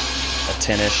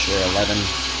 10-ish or 11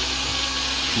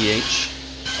 pH.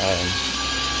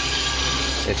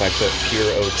 If I put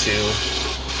Pure O2,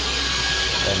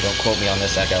 and don't quote me on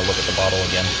this, I gotta look at the bottle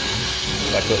again.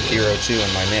 If I put Pure O2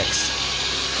 in my mix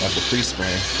of the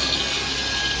pre-spray,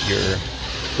 you're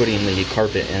putting the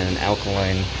carpet in an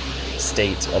alkaline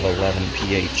state of 11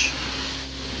 pH.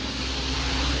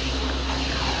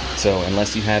 So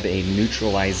unless you have a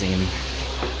neutralizing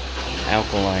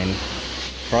alkaline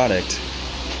product,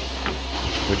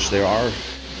 which they are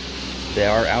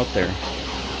out there.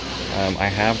 I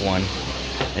have one,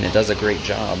 and it does a great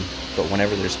job, but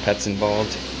whenever there's pets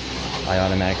involved, I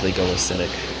automatically go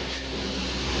acidic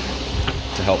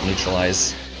to help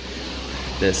neutralize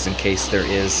this in case there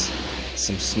is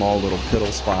some small little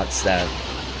piddle spots that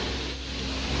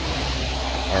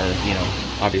are, you know,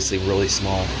 obviously really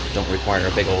small, don't require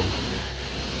a big old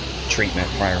treatment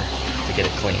prior to get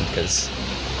it clean, because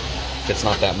if it's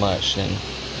not that much, then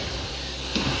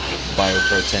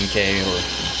BioPro 10K or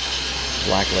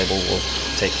Black Label will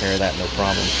take care of that no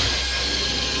problem.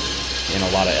 And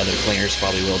a lot of other cleaners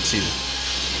probably will too.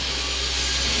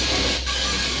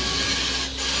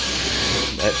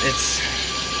 But it's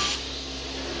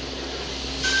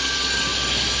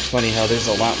funny how there's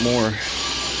a lot more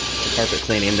to carpet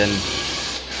cleaning than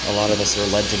a lot of us are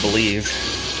led to believe.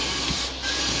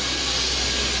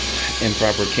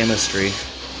 Improper chemistry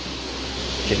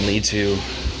can lead to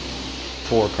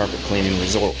poor carpet cleaning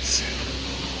results.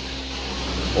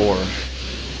 Or,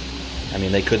 I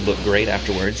mean, they could look great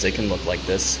afterwards. They can look like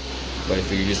this, but if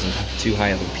you're using too high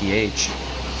of a pH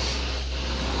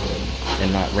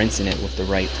and not rinsing it with the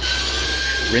right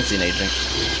rinsing agent,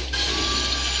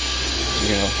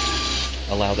 you're gonna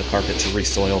allow the carpet to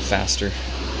resoil faster,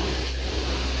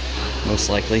 most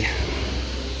likely.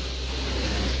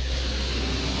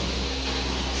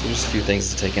 So there's a few things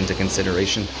to take into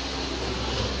consideration.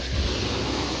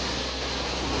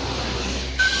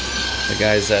 The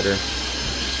guys that are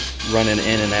running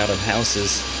in and out of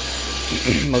houses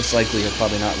most likely are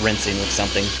probably not rinsing with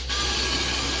something.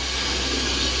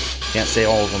 Can't say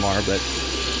all of them are, but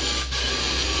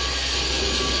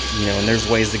you know, and there's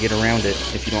ways to get around it.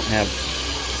 If you don't have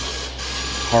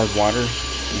hard water,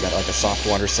 you got like a soft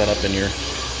water setup in your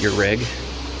rig,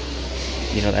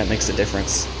 you know, that makes a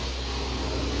difference.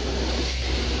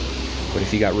 But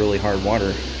if you got really hard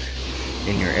water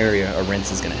in your area, a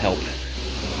rinse is going to help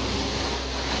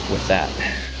with that.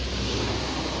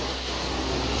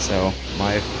 So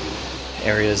my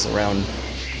area is around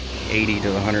 80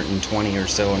 to 120 or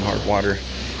so in hard water,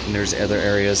 and there's other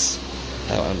areas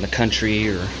in the country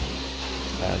or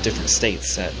different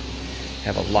states that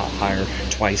have a lot higher,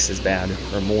 twice as bad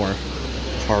or more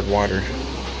hard water,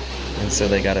 and so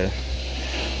they gotta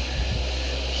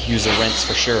use a rinse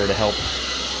for sure to help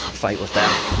fight with that.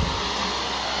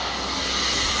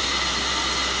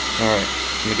 Alright,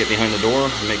 I'm gonna get behind the door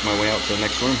and make my way out to the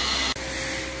next room.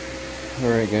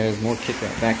 Alright guys, more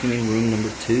kick-out vacuuming, room number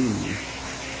 2.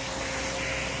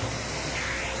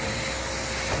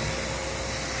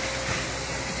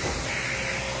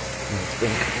 It's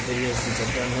been a couple videos since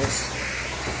I've done this.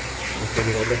 I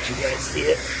figured I'd let you guys see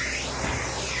it.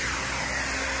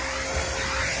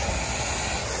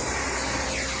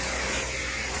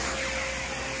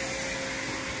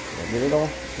 Did I get it all?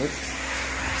 Oops.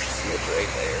 Slip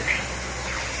right there.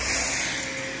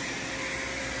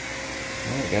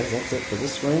 Alright guys, that's it for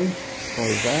this room. As far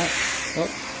as that. Oh,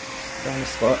 found a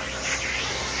spot.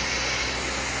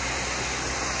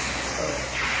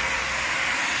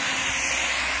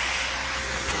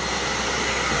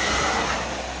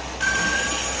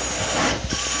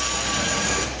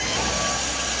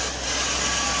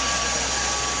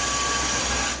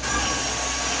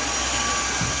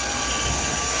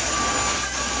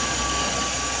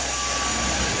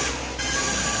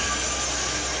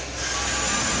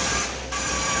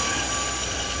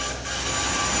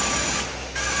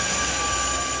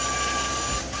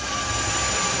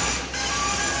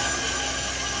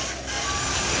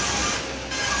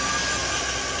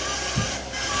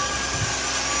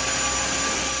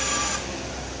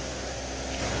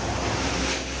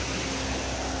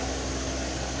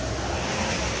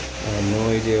 I have no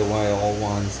idea why all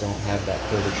wands don't have that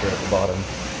curvature at the bottom,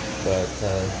 but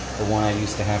the one I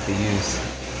used to have to use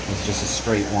was just a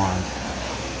straight wand.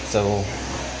 So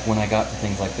when I got to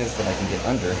things like this that I can get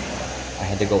under, I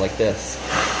had to go like this.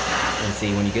 And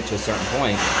see, when you get to a certain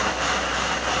point,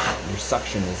 your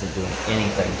suction isn't doing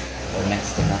anything, or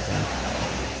next to nothing.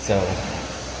 So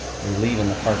you're leaving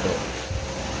the carpet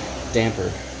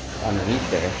damper underneath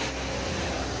there.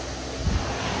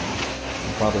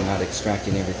 Probably not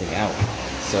extracting everything out.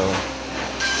 So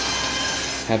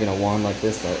having a wand like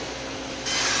this that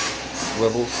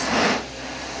swivels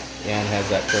and has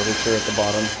that curvature at the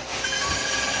bottom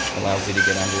allows you to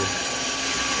get under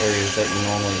areas that you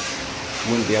normally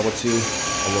wouldn't be able to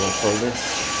a little further.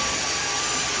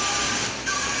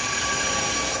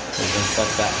 Because when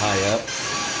stuff's that high up,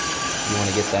 you want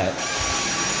to get that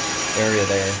area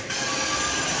there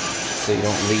so you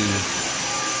don't leave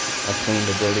a clean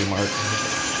to dirty mark,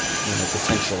 you know,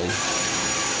 potentially.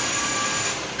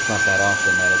 It's not that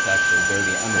often that it's actually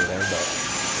dirty under there, but,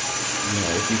 you know,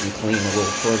 if you can clean a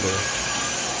little further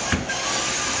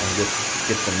and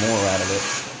get some more out of it,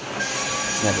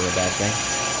 it's never a bad thing.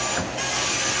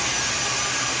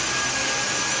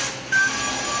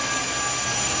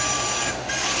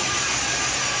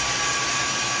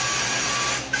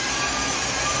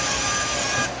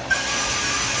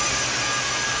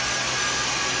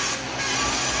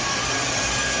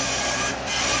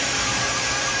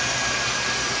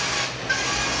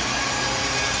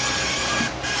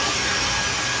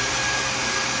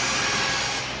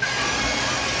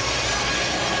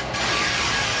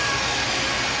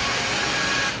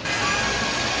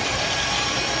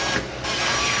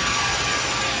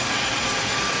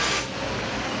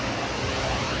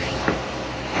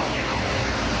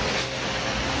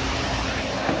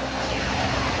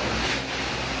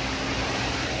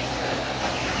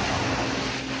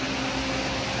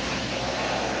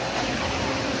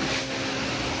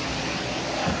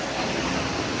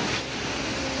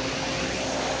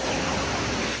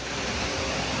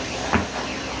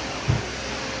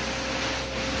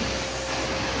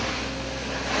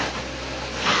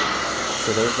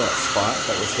 So there's that spot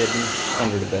that was hidden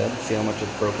under the bed. See how much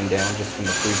it's broken down just from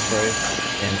the freeze spray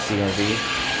and CRV?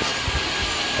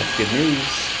 That's good news.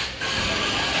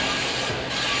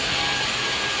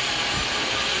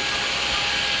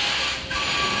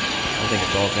 I think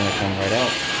it's all going to come right out.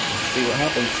 Let's see what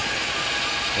happens.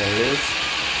 There it is.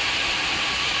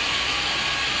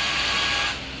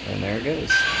 And there it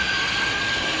goes.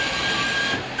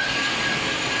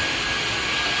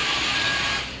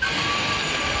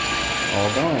 All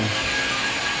gone.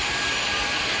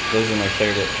 Those are my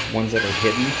favorite ones that are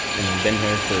hidden and been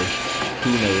here for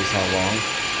who knows how long.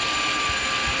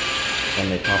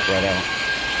 And they pop right out.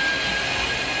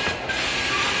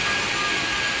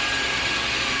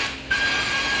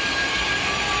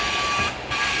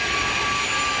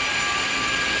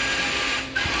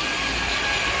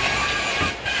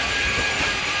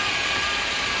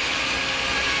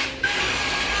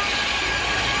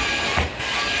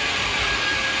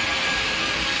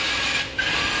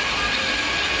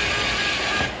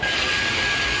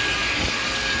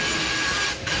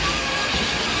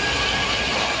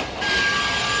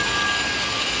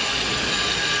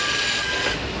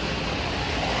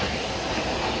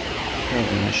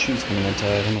 Apparently my shoe's coming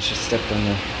untied. I must have stepped on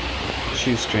the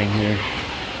shoestring here.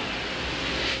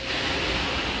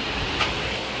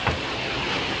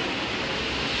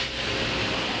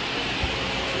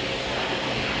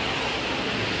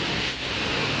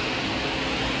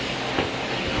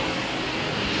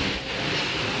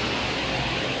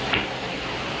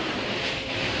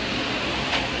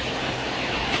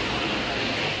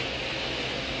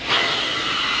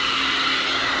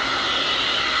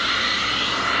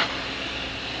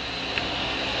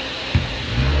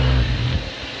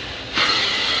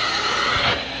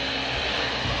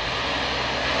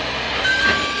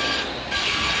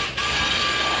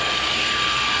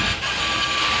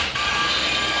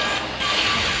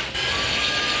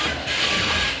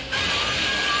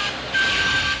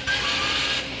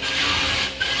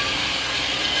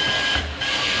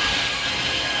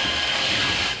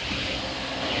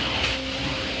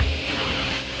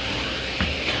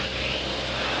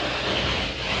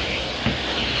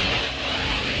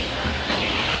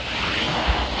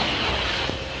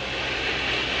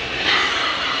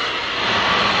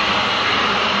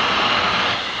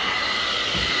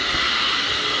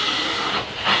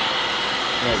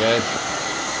 Alright guys,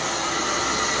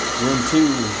 room 2,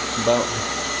 about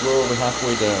a little over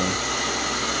halfway down.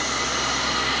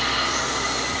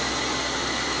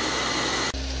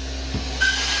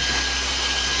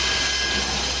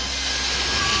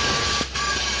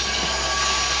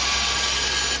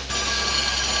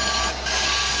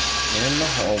 In the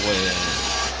hallway.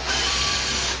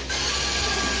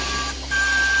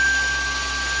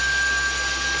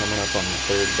 Coming up on the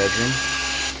 3rd bedroom.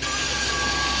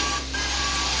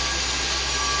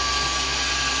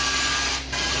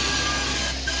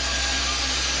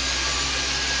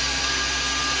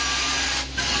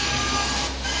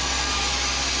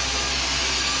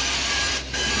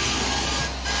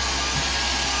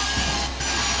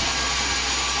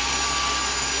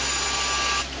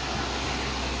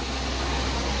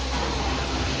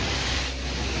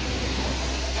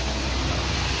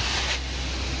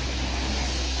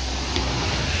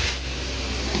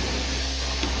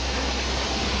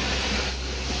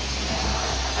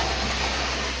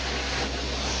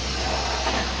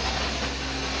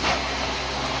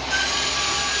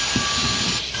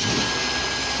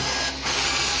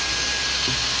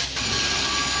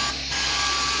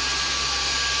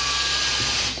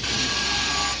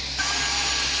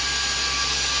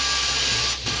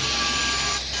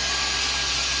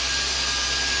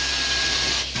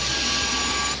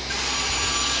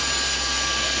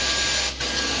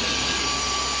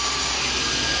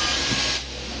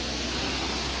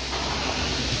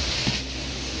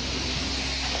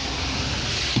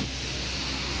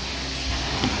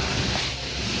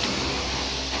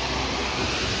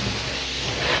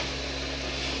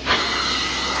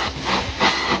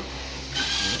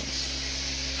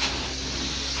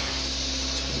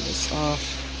 Off.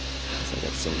 So I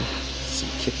got some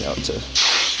kick out to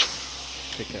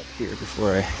pick up here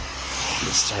before I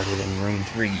get started in room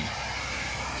 3.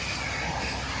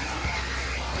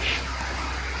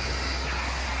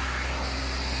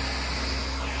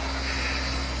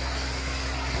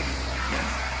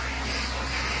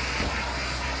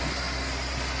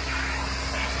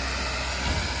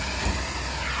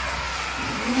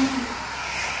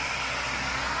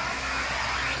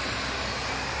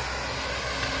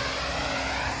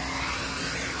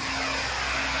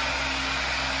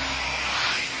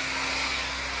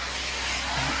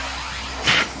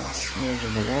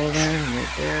 There's the wall there,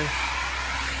 right there.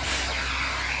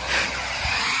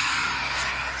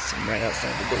 I'm right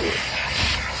outside the door.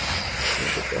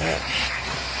 Look at that.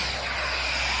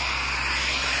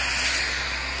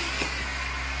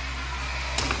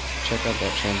 Check out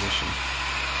that transition.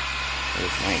 It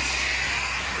was nice.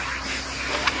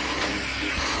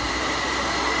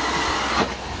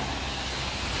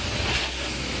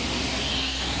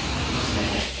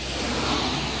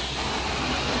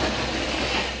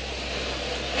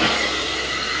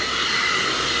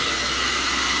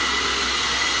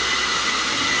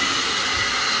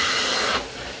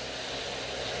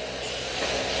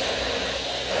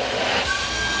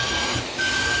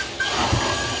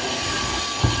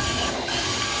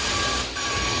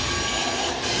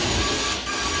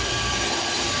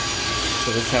 So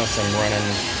this house I'm running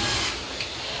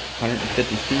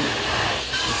 150 feet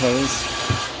of hose.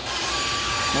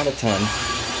 Not a ton,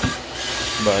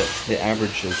 but the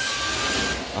average is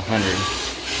 100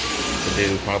 to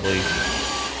do probably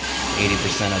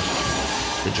 80% of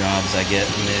the jobs I get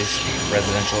in these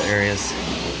residential areas.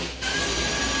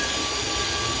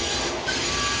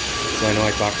 So I know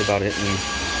I talked about it in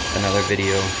another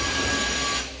video,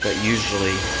 but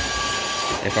usually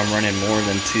if I'm running more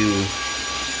than 2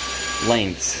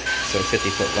 lengths, so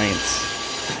 50-foot lengths,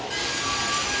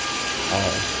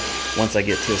 once I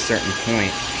get to a certain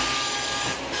point,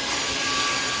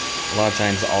 a lot of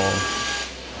times I'll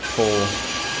pull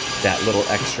that little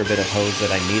extra bit of hose that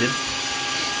I needed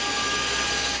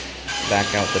back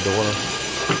out the door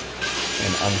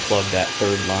and unplug that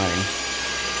 3rd line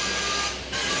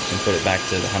and put it back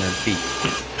to the 100 feet.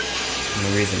 And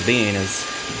the reason being is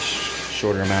the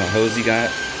shorter amount of hose you got,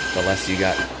 the less you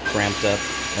got cramped up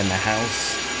in the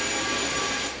house,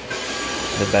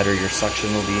 the better your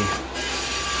suction will be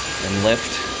and lift.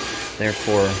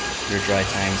 Therefore, your dry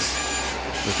times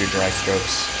with your dry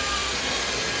strokes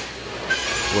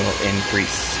will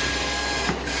increase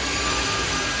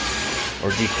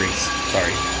or decrease,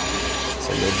 sorry.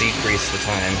 So you'll decrease the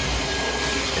time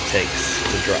it takes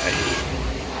to dry.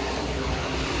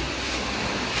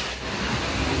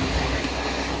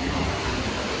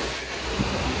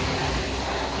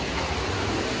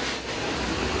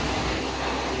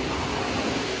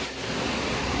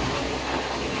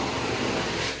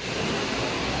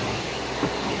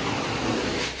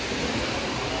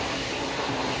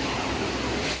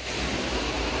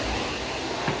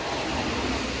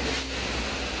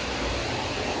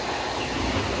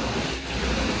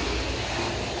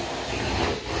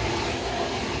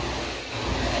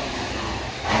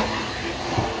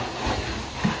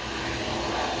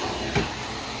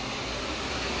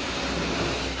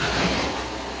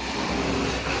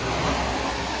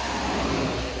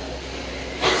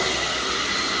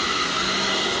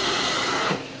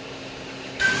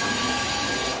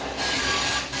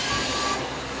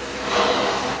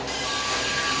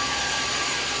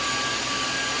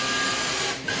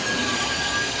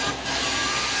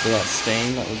 So that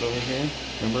stain that was over here,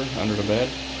 remember, under the bed,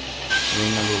 room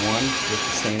number 1 with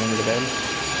the stain under the bed,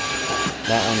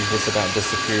 that one just about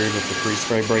disappeared with the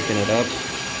pre-spray breaking it up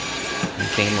and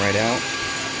came right out.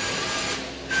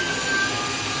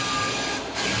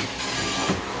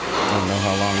 I don't know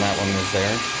how long that one was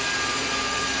there.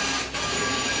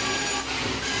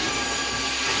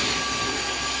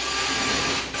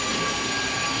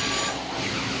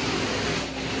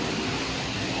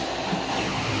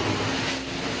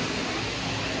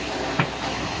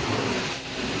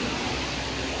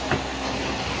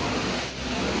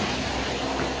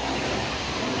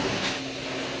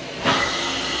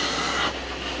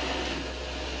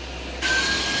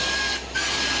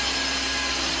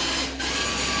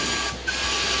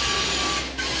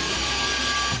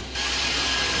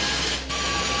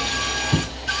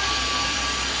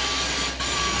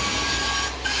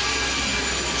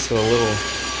 So a little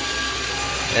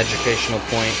educational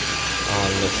point on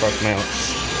the truck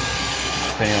mounts,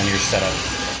 depending on your setup,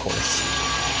 of course.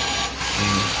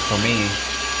 And for me,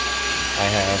 I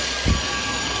have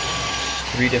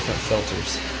 3 different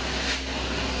filters.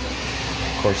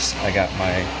 Of course, I got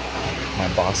my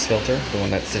Boss filter, the one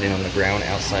that's sitting on the ground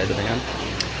outside the van,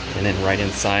 and then right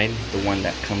inside, the one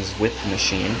that comes with the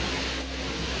machine,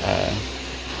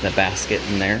 the basket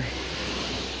in there.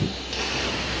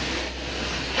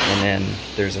 And then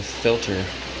there's a filter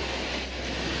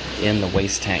in the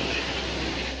waste tank.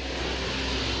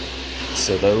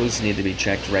 So those need to be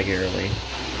checked regularly.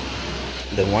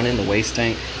 The one in the waste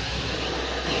tank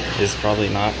is probably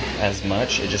not as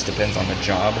much. It just depends on the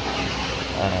job.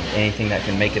 Anything that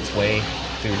can make its way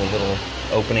through the little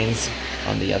openings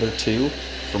on the other 2,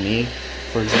 for me,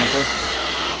 for example,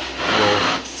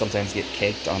 will sometimes get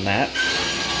caked on that.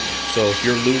 So if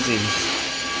you're losing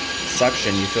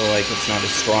suction, you feel like it's not as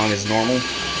strong as normal,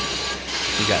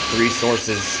 You got 3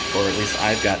 sources, or at least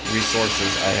I've got 3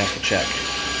 sources I have to check.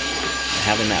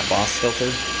 Having that Boss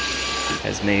filter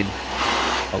has made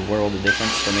a world of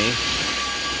difference for me.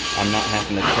 I'm not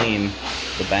having to clean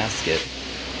the basket,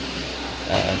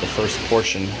 the first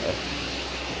portion of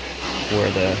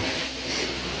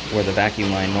where the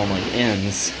vacuum line normally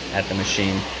ends at the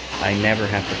machine. I never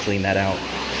have to clean that out.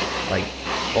 Like,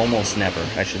 almost never,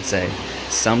 I should say.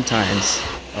 Sometimes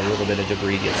a little bit of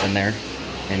debris gets in there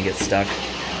and gets stuck,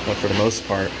 but for the most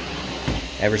part,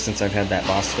 ever since I've had that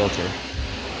Boss filter,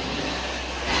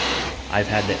 I've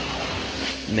had to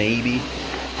maybe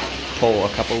pull a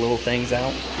couple little things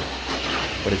out,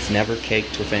 but it's never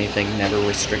caked with anything, never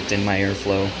restricting my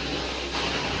airflow.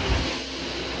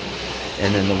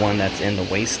 And then the one that's in the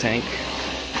waste tank,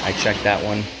 I check that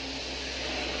one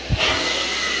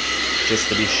just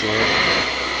to be sure,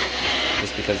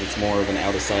 just because it's more of an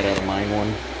out of sight, out of mind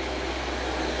one,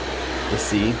 the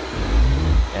C.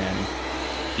 And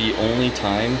the only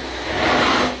time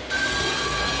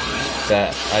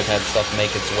that I've had stuff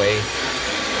make its way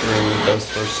through those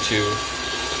first 2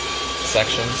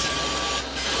 sections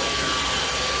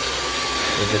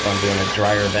is if I'm doing a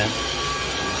dryer vent.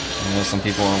 I know some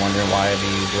people are wondering why I'd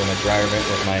be doing a dryer vent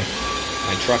with my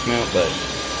truck mount, but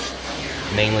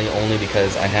mainly only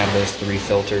because I have those 3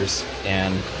 filters,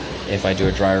 and if I do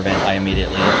a dryer vent, I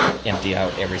immediately empty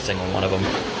out every single one of them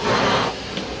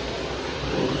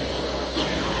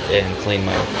and clean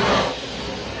my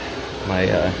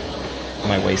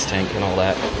waste tank and all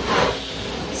that,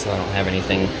 so I don't have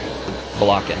anything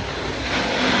blocking.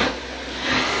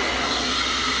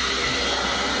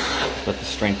 But the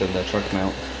strength of the truck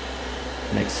mount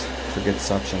makes for good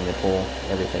suction to pull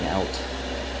everything out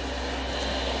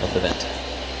of the vent.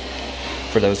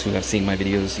 For those who have seen my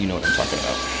videos, you know what I'm talking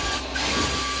about.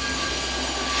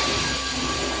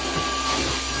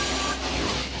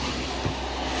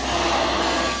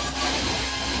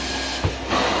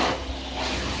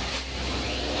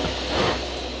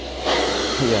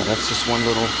 Yeah, that's just one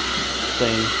little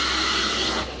thing,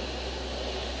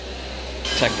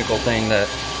 technical thing that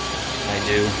I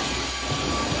do.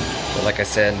 But like I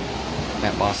said,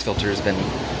 that Boss filter has been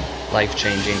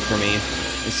life-changing for me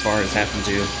as far as having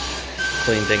to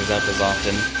clean things up as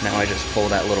often. Now I just pull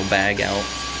that little bag out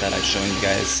that I've shown you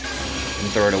guys and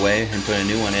throw it away and put a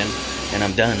new one in, and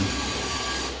I'm done.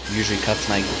 Usually cuts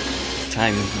my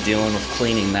time dealing with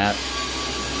cleaning that,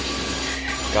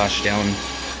 gosh, down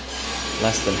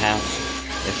less than half,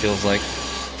 it feels like.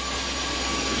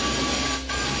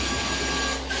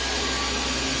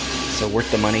 So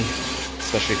worth the money,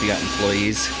 especially if you got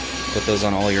employees. Put those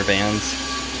on all your vans,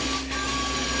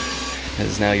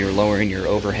 because now you're lowering your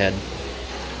overhead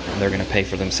and they're going to pay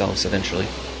for themselves eventually.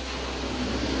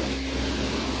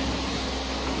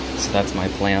 So that's my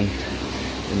plan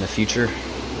in the future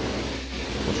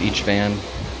with each van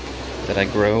that I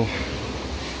grow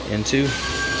into.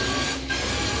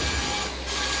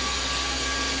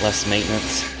 Less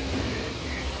maintenance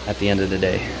at the end of the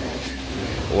day,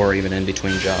 or even in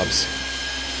between jobs.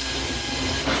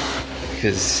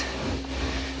 Because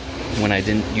when I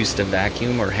didn't used to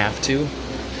vacuum or have to,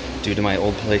 due to my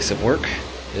old place of work,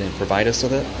 they didn't provide us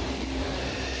with it.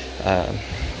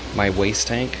 My waste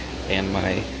tank and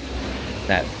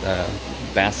that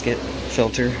basket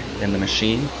filter in the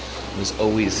machine was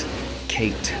always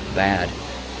caked bad.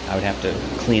 I would have to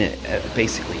clean it at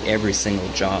basically every single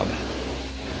job,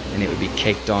 and it would be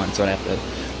caked on, so I'd have to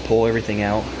pull everything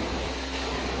out,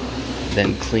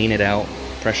 then clean it out,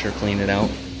 pressure clean it out,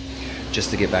 just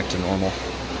to get back to normal.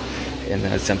 And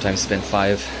I'd sometimes spend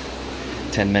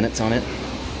 5-10 minutes on it.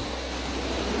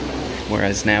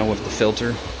 Whereas now with the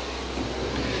filter,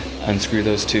 unscrew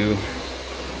those 2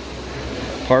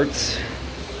 parts,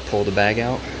 pull the bag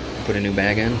out, put a new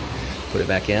bag in, put it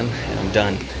back in, and I'm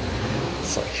done.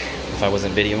 It's like, if I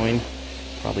wasn't videoing,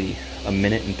 probably a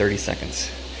minute and 30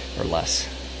 seconds or less.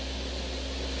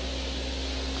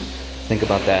 Think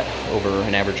about that, over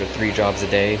an average of 3 jobs a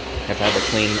day. If I had to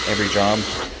clean every job,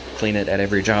 clean it at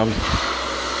every job,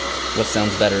 what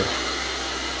sounds better?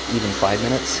 Even 5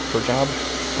 minutes per job,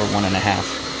 or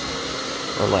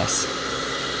 1.5 or less?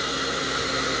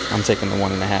 I'm taking the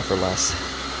 1.5 or less.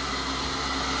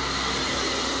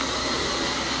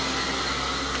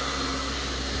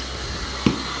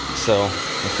 So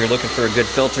if you're looking for a good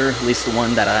filter, at least the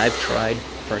one that I've tried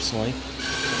personally,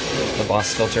 the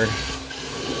Boss filter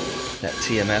that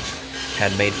TMF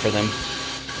had made for them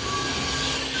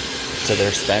to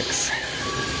their specs,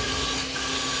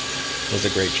 does a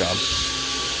great job.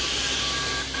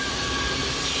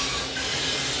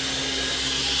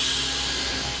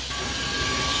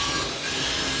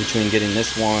 between getting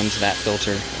this wand, that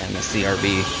filter, and the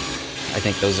CRB, I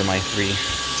think those are my 3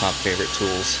 top favorite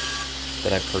tools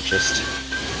that I've purchased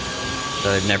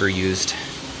that I've never used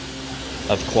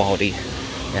of quality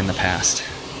in the past.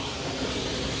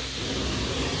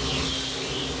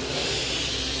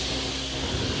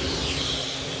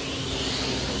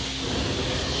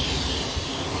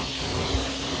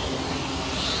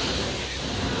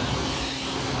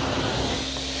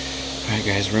 Alright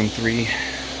guys, room 3,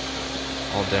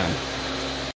 all done.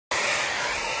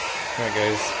 Alright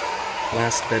guys,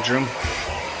 last bedroom.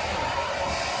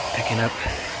 Picking up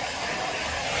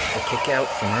the kick out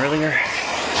from earlier.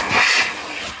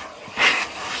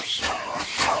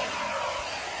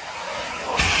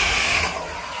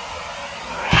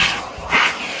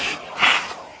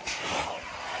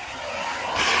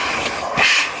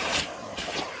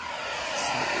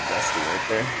 Slightly dusty right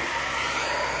there.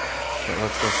 But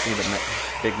let's go see the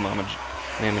big mama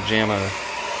jamma.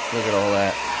 Look at all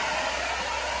that.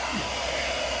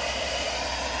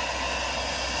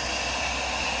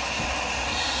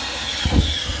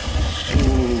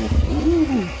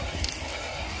 Ooh.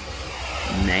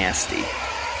 Nasty.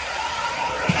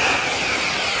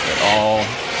 But all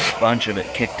bunch of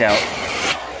it kicked out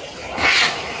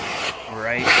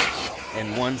right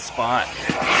in one spot.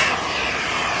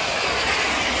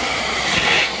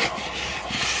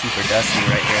 Super dusty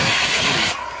right here.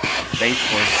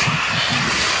 Baseboards.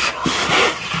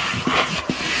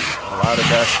 A lot of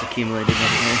dust accumulated in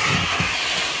here.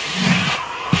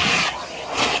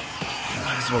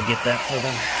 Might as well get that for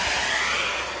them.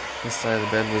 This side of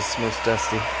the bed was most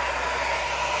dusty.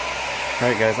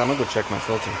 Alright guys, I'm gonna go check my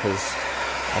filter because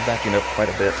I vacuumed up quite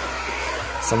a bit.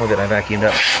 Some of it I vacuumed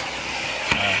up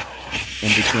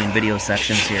in between video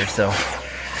sections here, so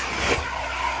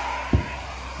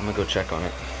I'm gonna go check on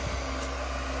it.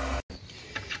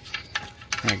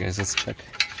 Alright guys, let's check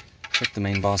the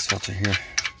main boss filter here.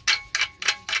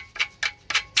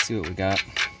 See what we got.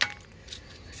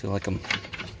 I feel like I'm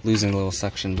losing a little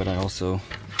section, but I also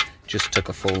just took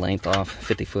a full length off,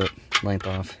 50-foot length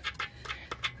off.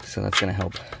 So that's gonna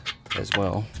help as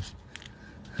well.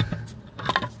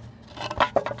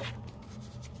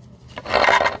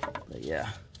 But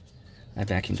yeah, I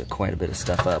vacuumed quite a bit of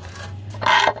stuff up.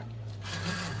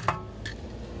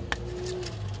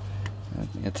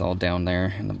 It's all down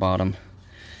there in the bottom.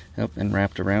 Yep, and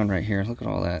wrapped around right here. Look at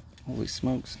all that. Holy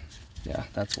smokes. Yeah,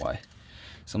 that's why.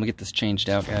 So I'm gonna get this changed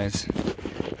out, guys,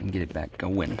 and get it back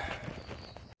going.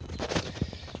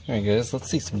 Alright guys, let's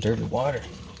see some dirty water.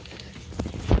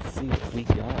 Let's see what we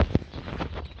got.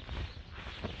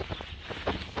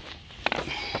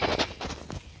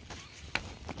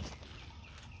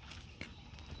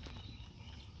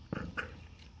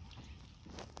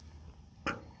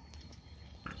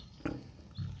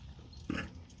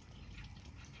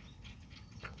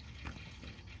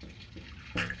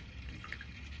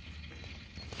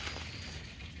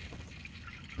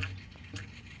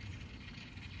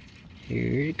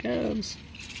 Here it goes.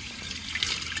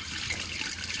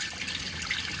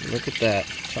 Look at that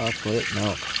chocolate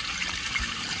milk.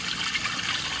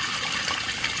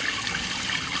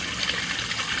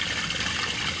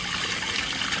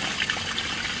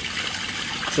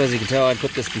 So as you can tell, I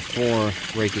put this before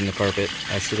raking the carpet.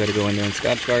 I still got to go in there and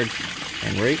Scotch guard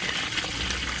and rake.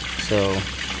 So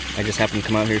I just happened to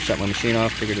come out here, shut my machine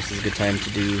off, figured this is a good time to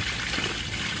do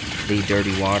the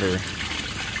dirty water.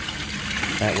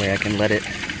 That way I can let it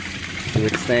do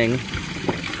its thing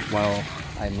while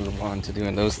I move on to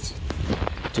doing those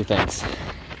 2 things.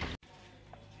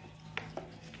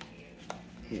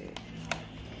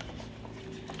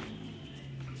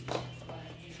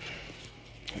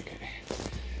 Okay,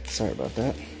 sorry about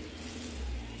that.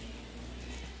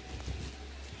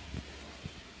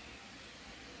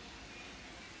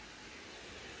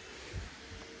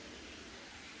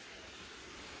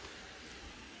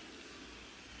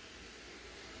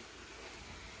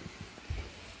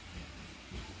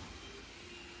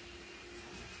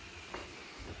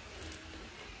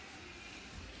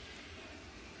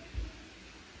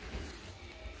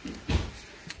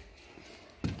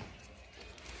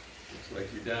 Like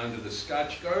you're down to the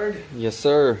Scotch guard? Yes,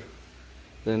 sir.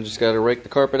 Then just got to rake the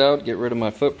carpet out, get rid of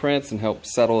my footprints, and help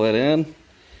settle it in.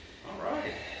 All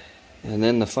right. And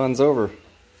then the fun's over.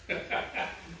 Then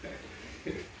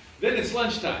it's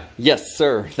lunchtime. Yes,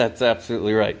 sir. That's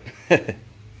absolutely right.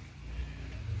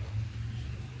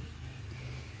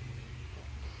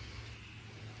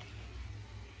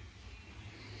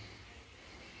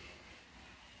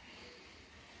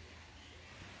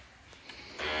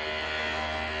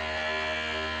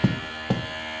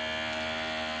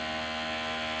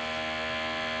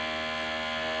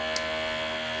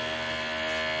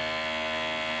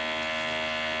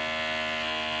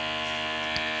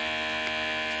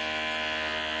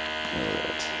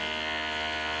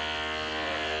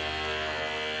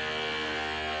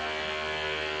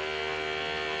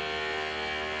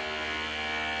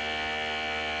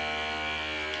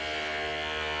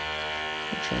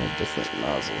 try a different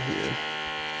nozzle here.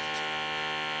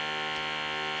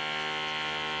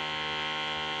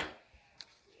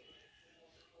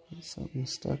 Something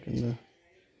stuck in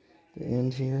the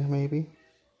end here, maybe.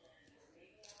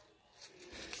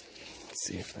 Let's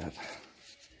see if that...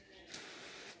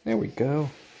 There we go.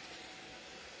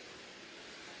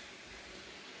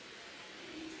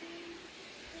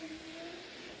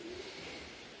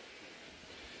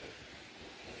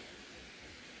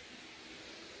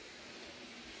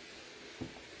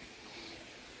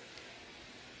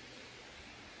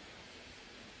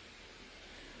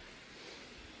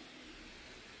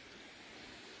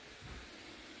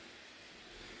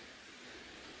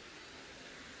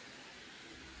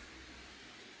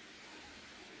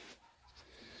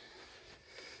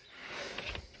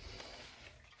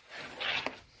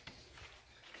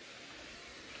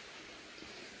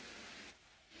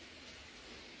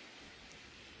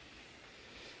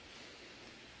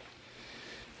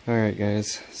 Alright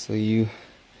guys, so you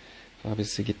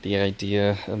obviously get the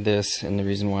idea of this, and the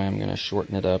reason why I'm going to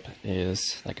shorten it up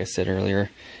is, like I said earlier,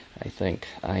 I think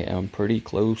I am pretty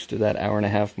close to that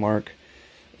hour-and-a-half mark,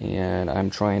 and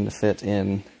I'm trying to fit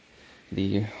in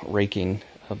the raking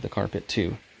of the carpet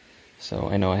too. So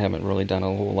I know I haven't really done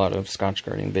a whole lot of Scotch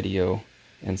guarding video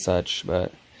and such,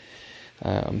 but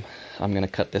I'm going to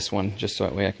cut this one just so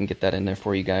that way I can get that in there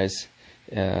for you guys,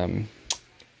 and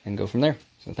go from there.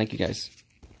 So thank you guys.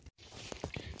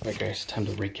 Alright guys, time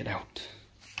to rake it out.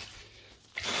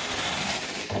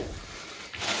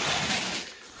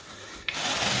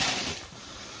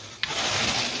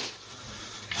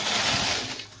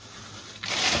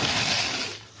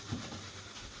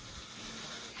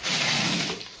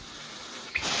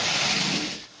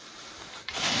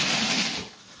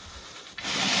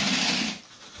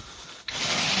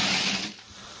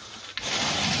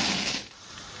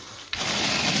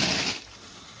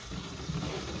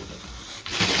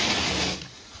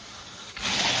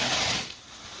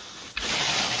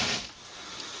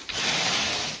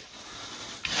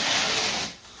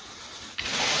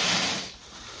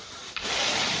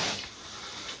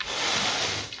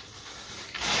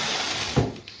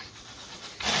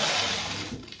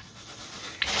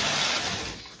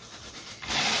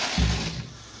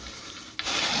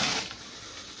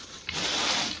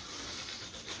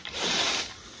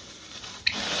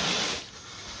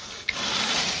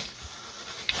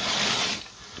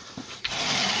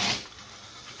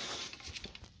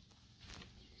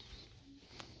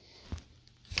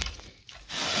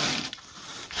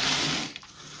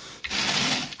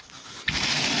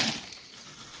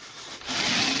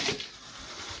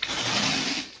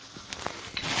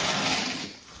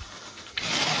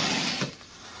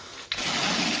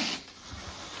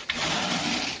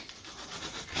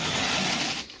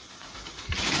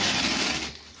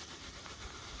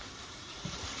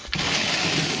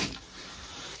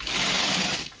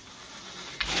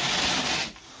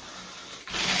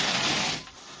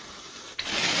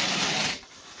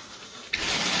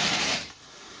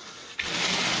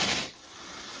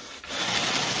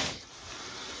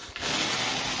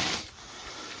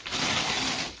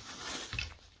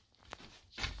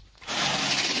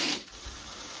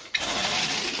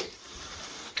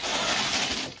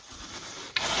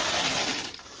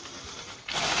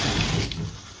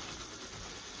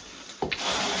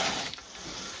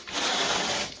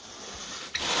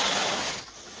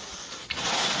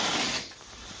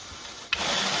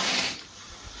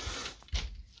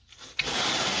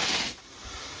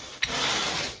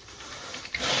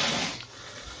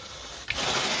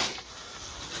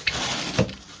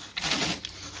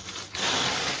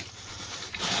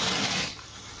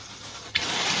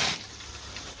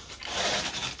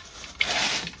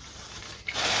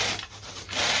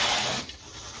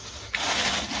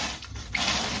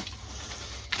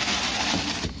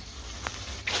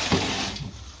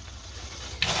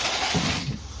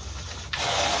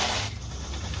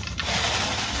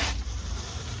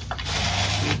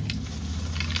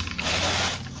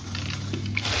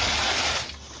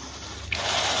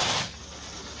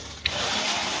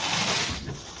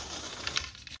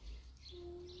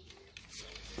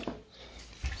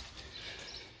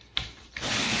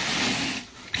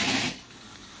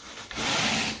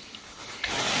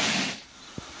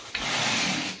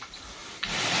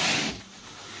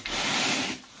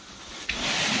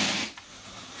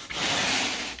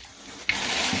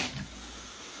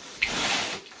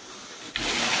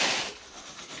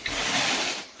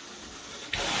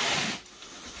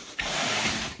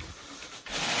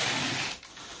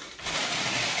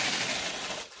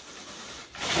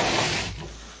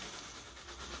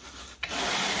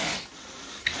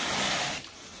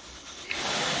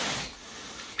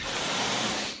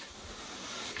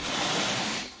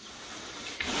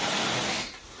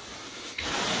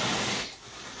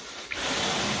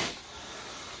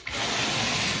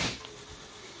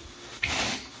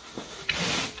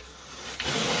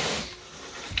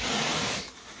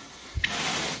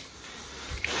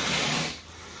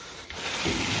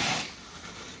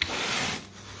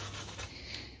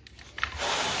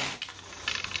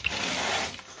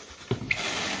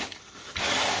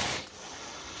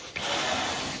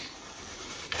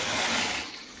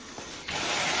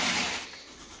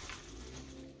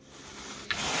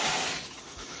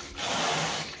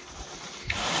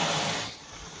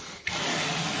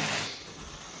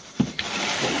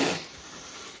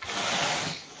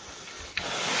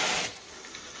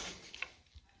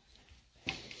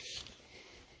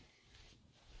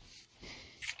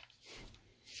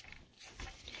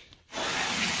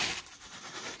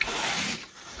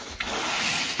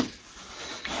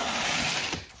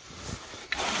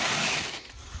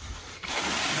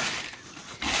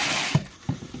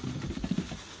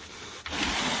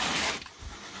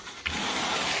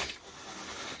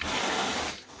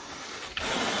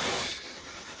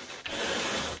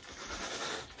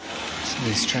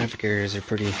 These traffic areas are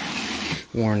pretty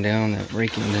worn down. That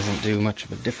raking doesn't do much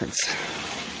of a difference.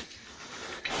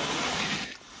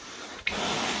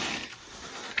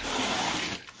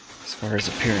 As far as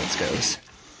appearance goes.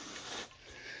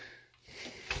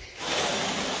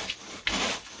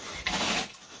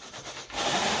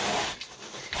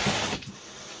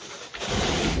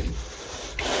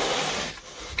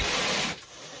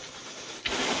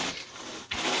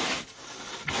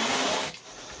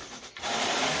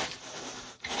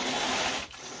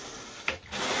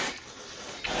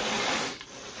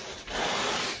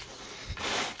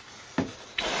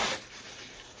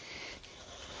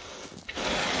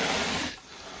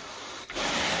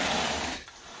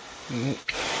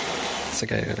 Looks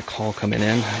like I got a call coming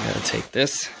in. I gotta take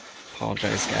this.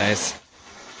 Apologize, guys.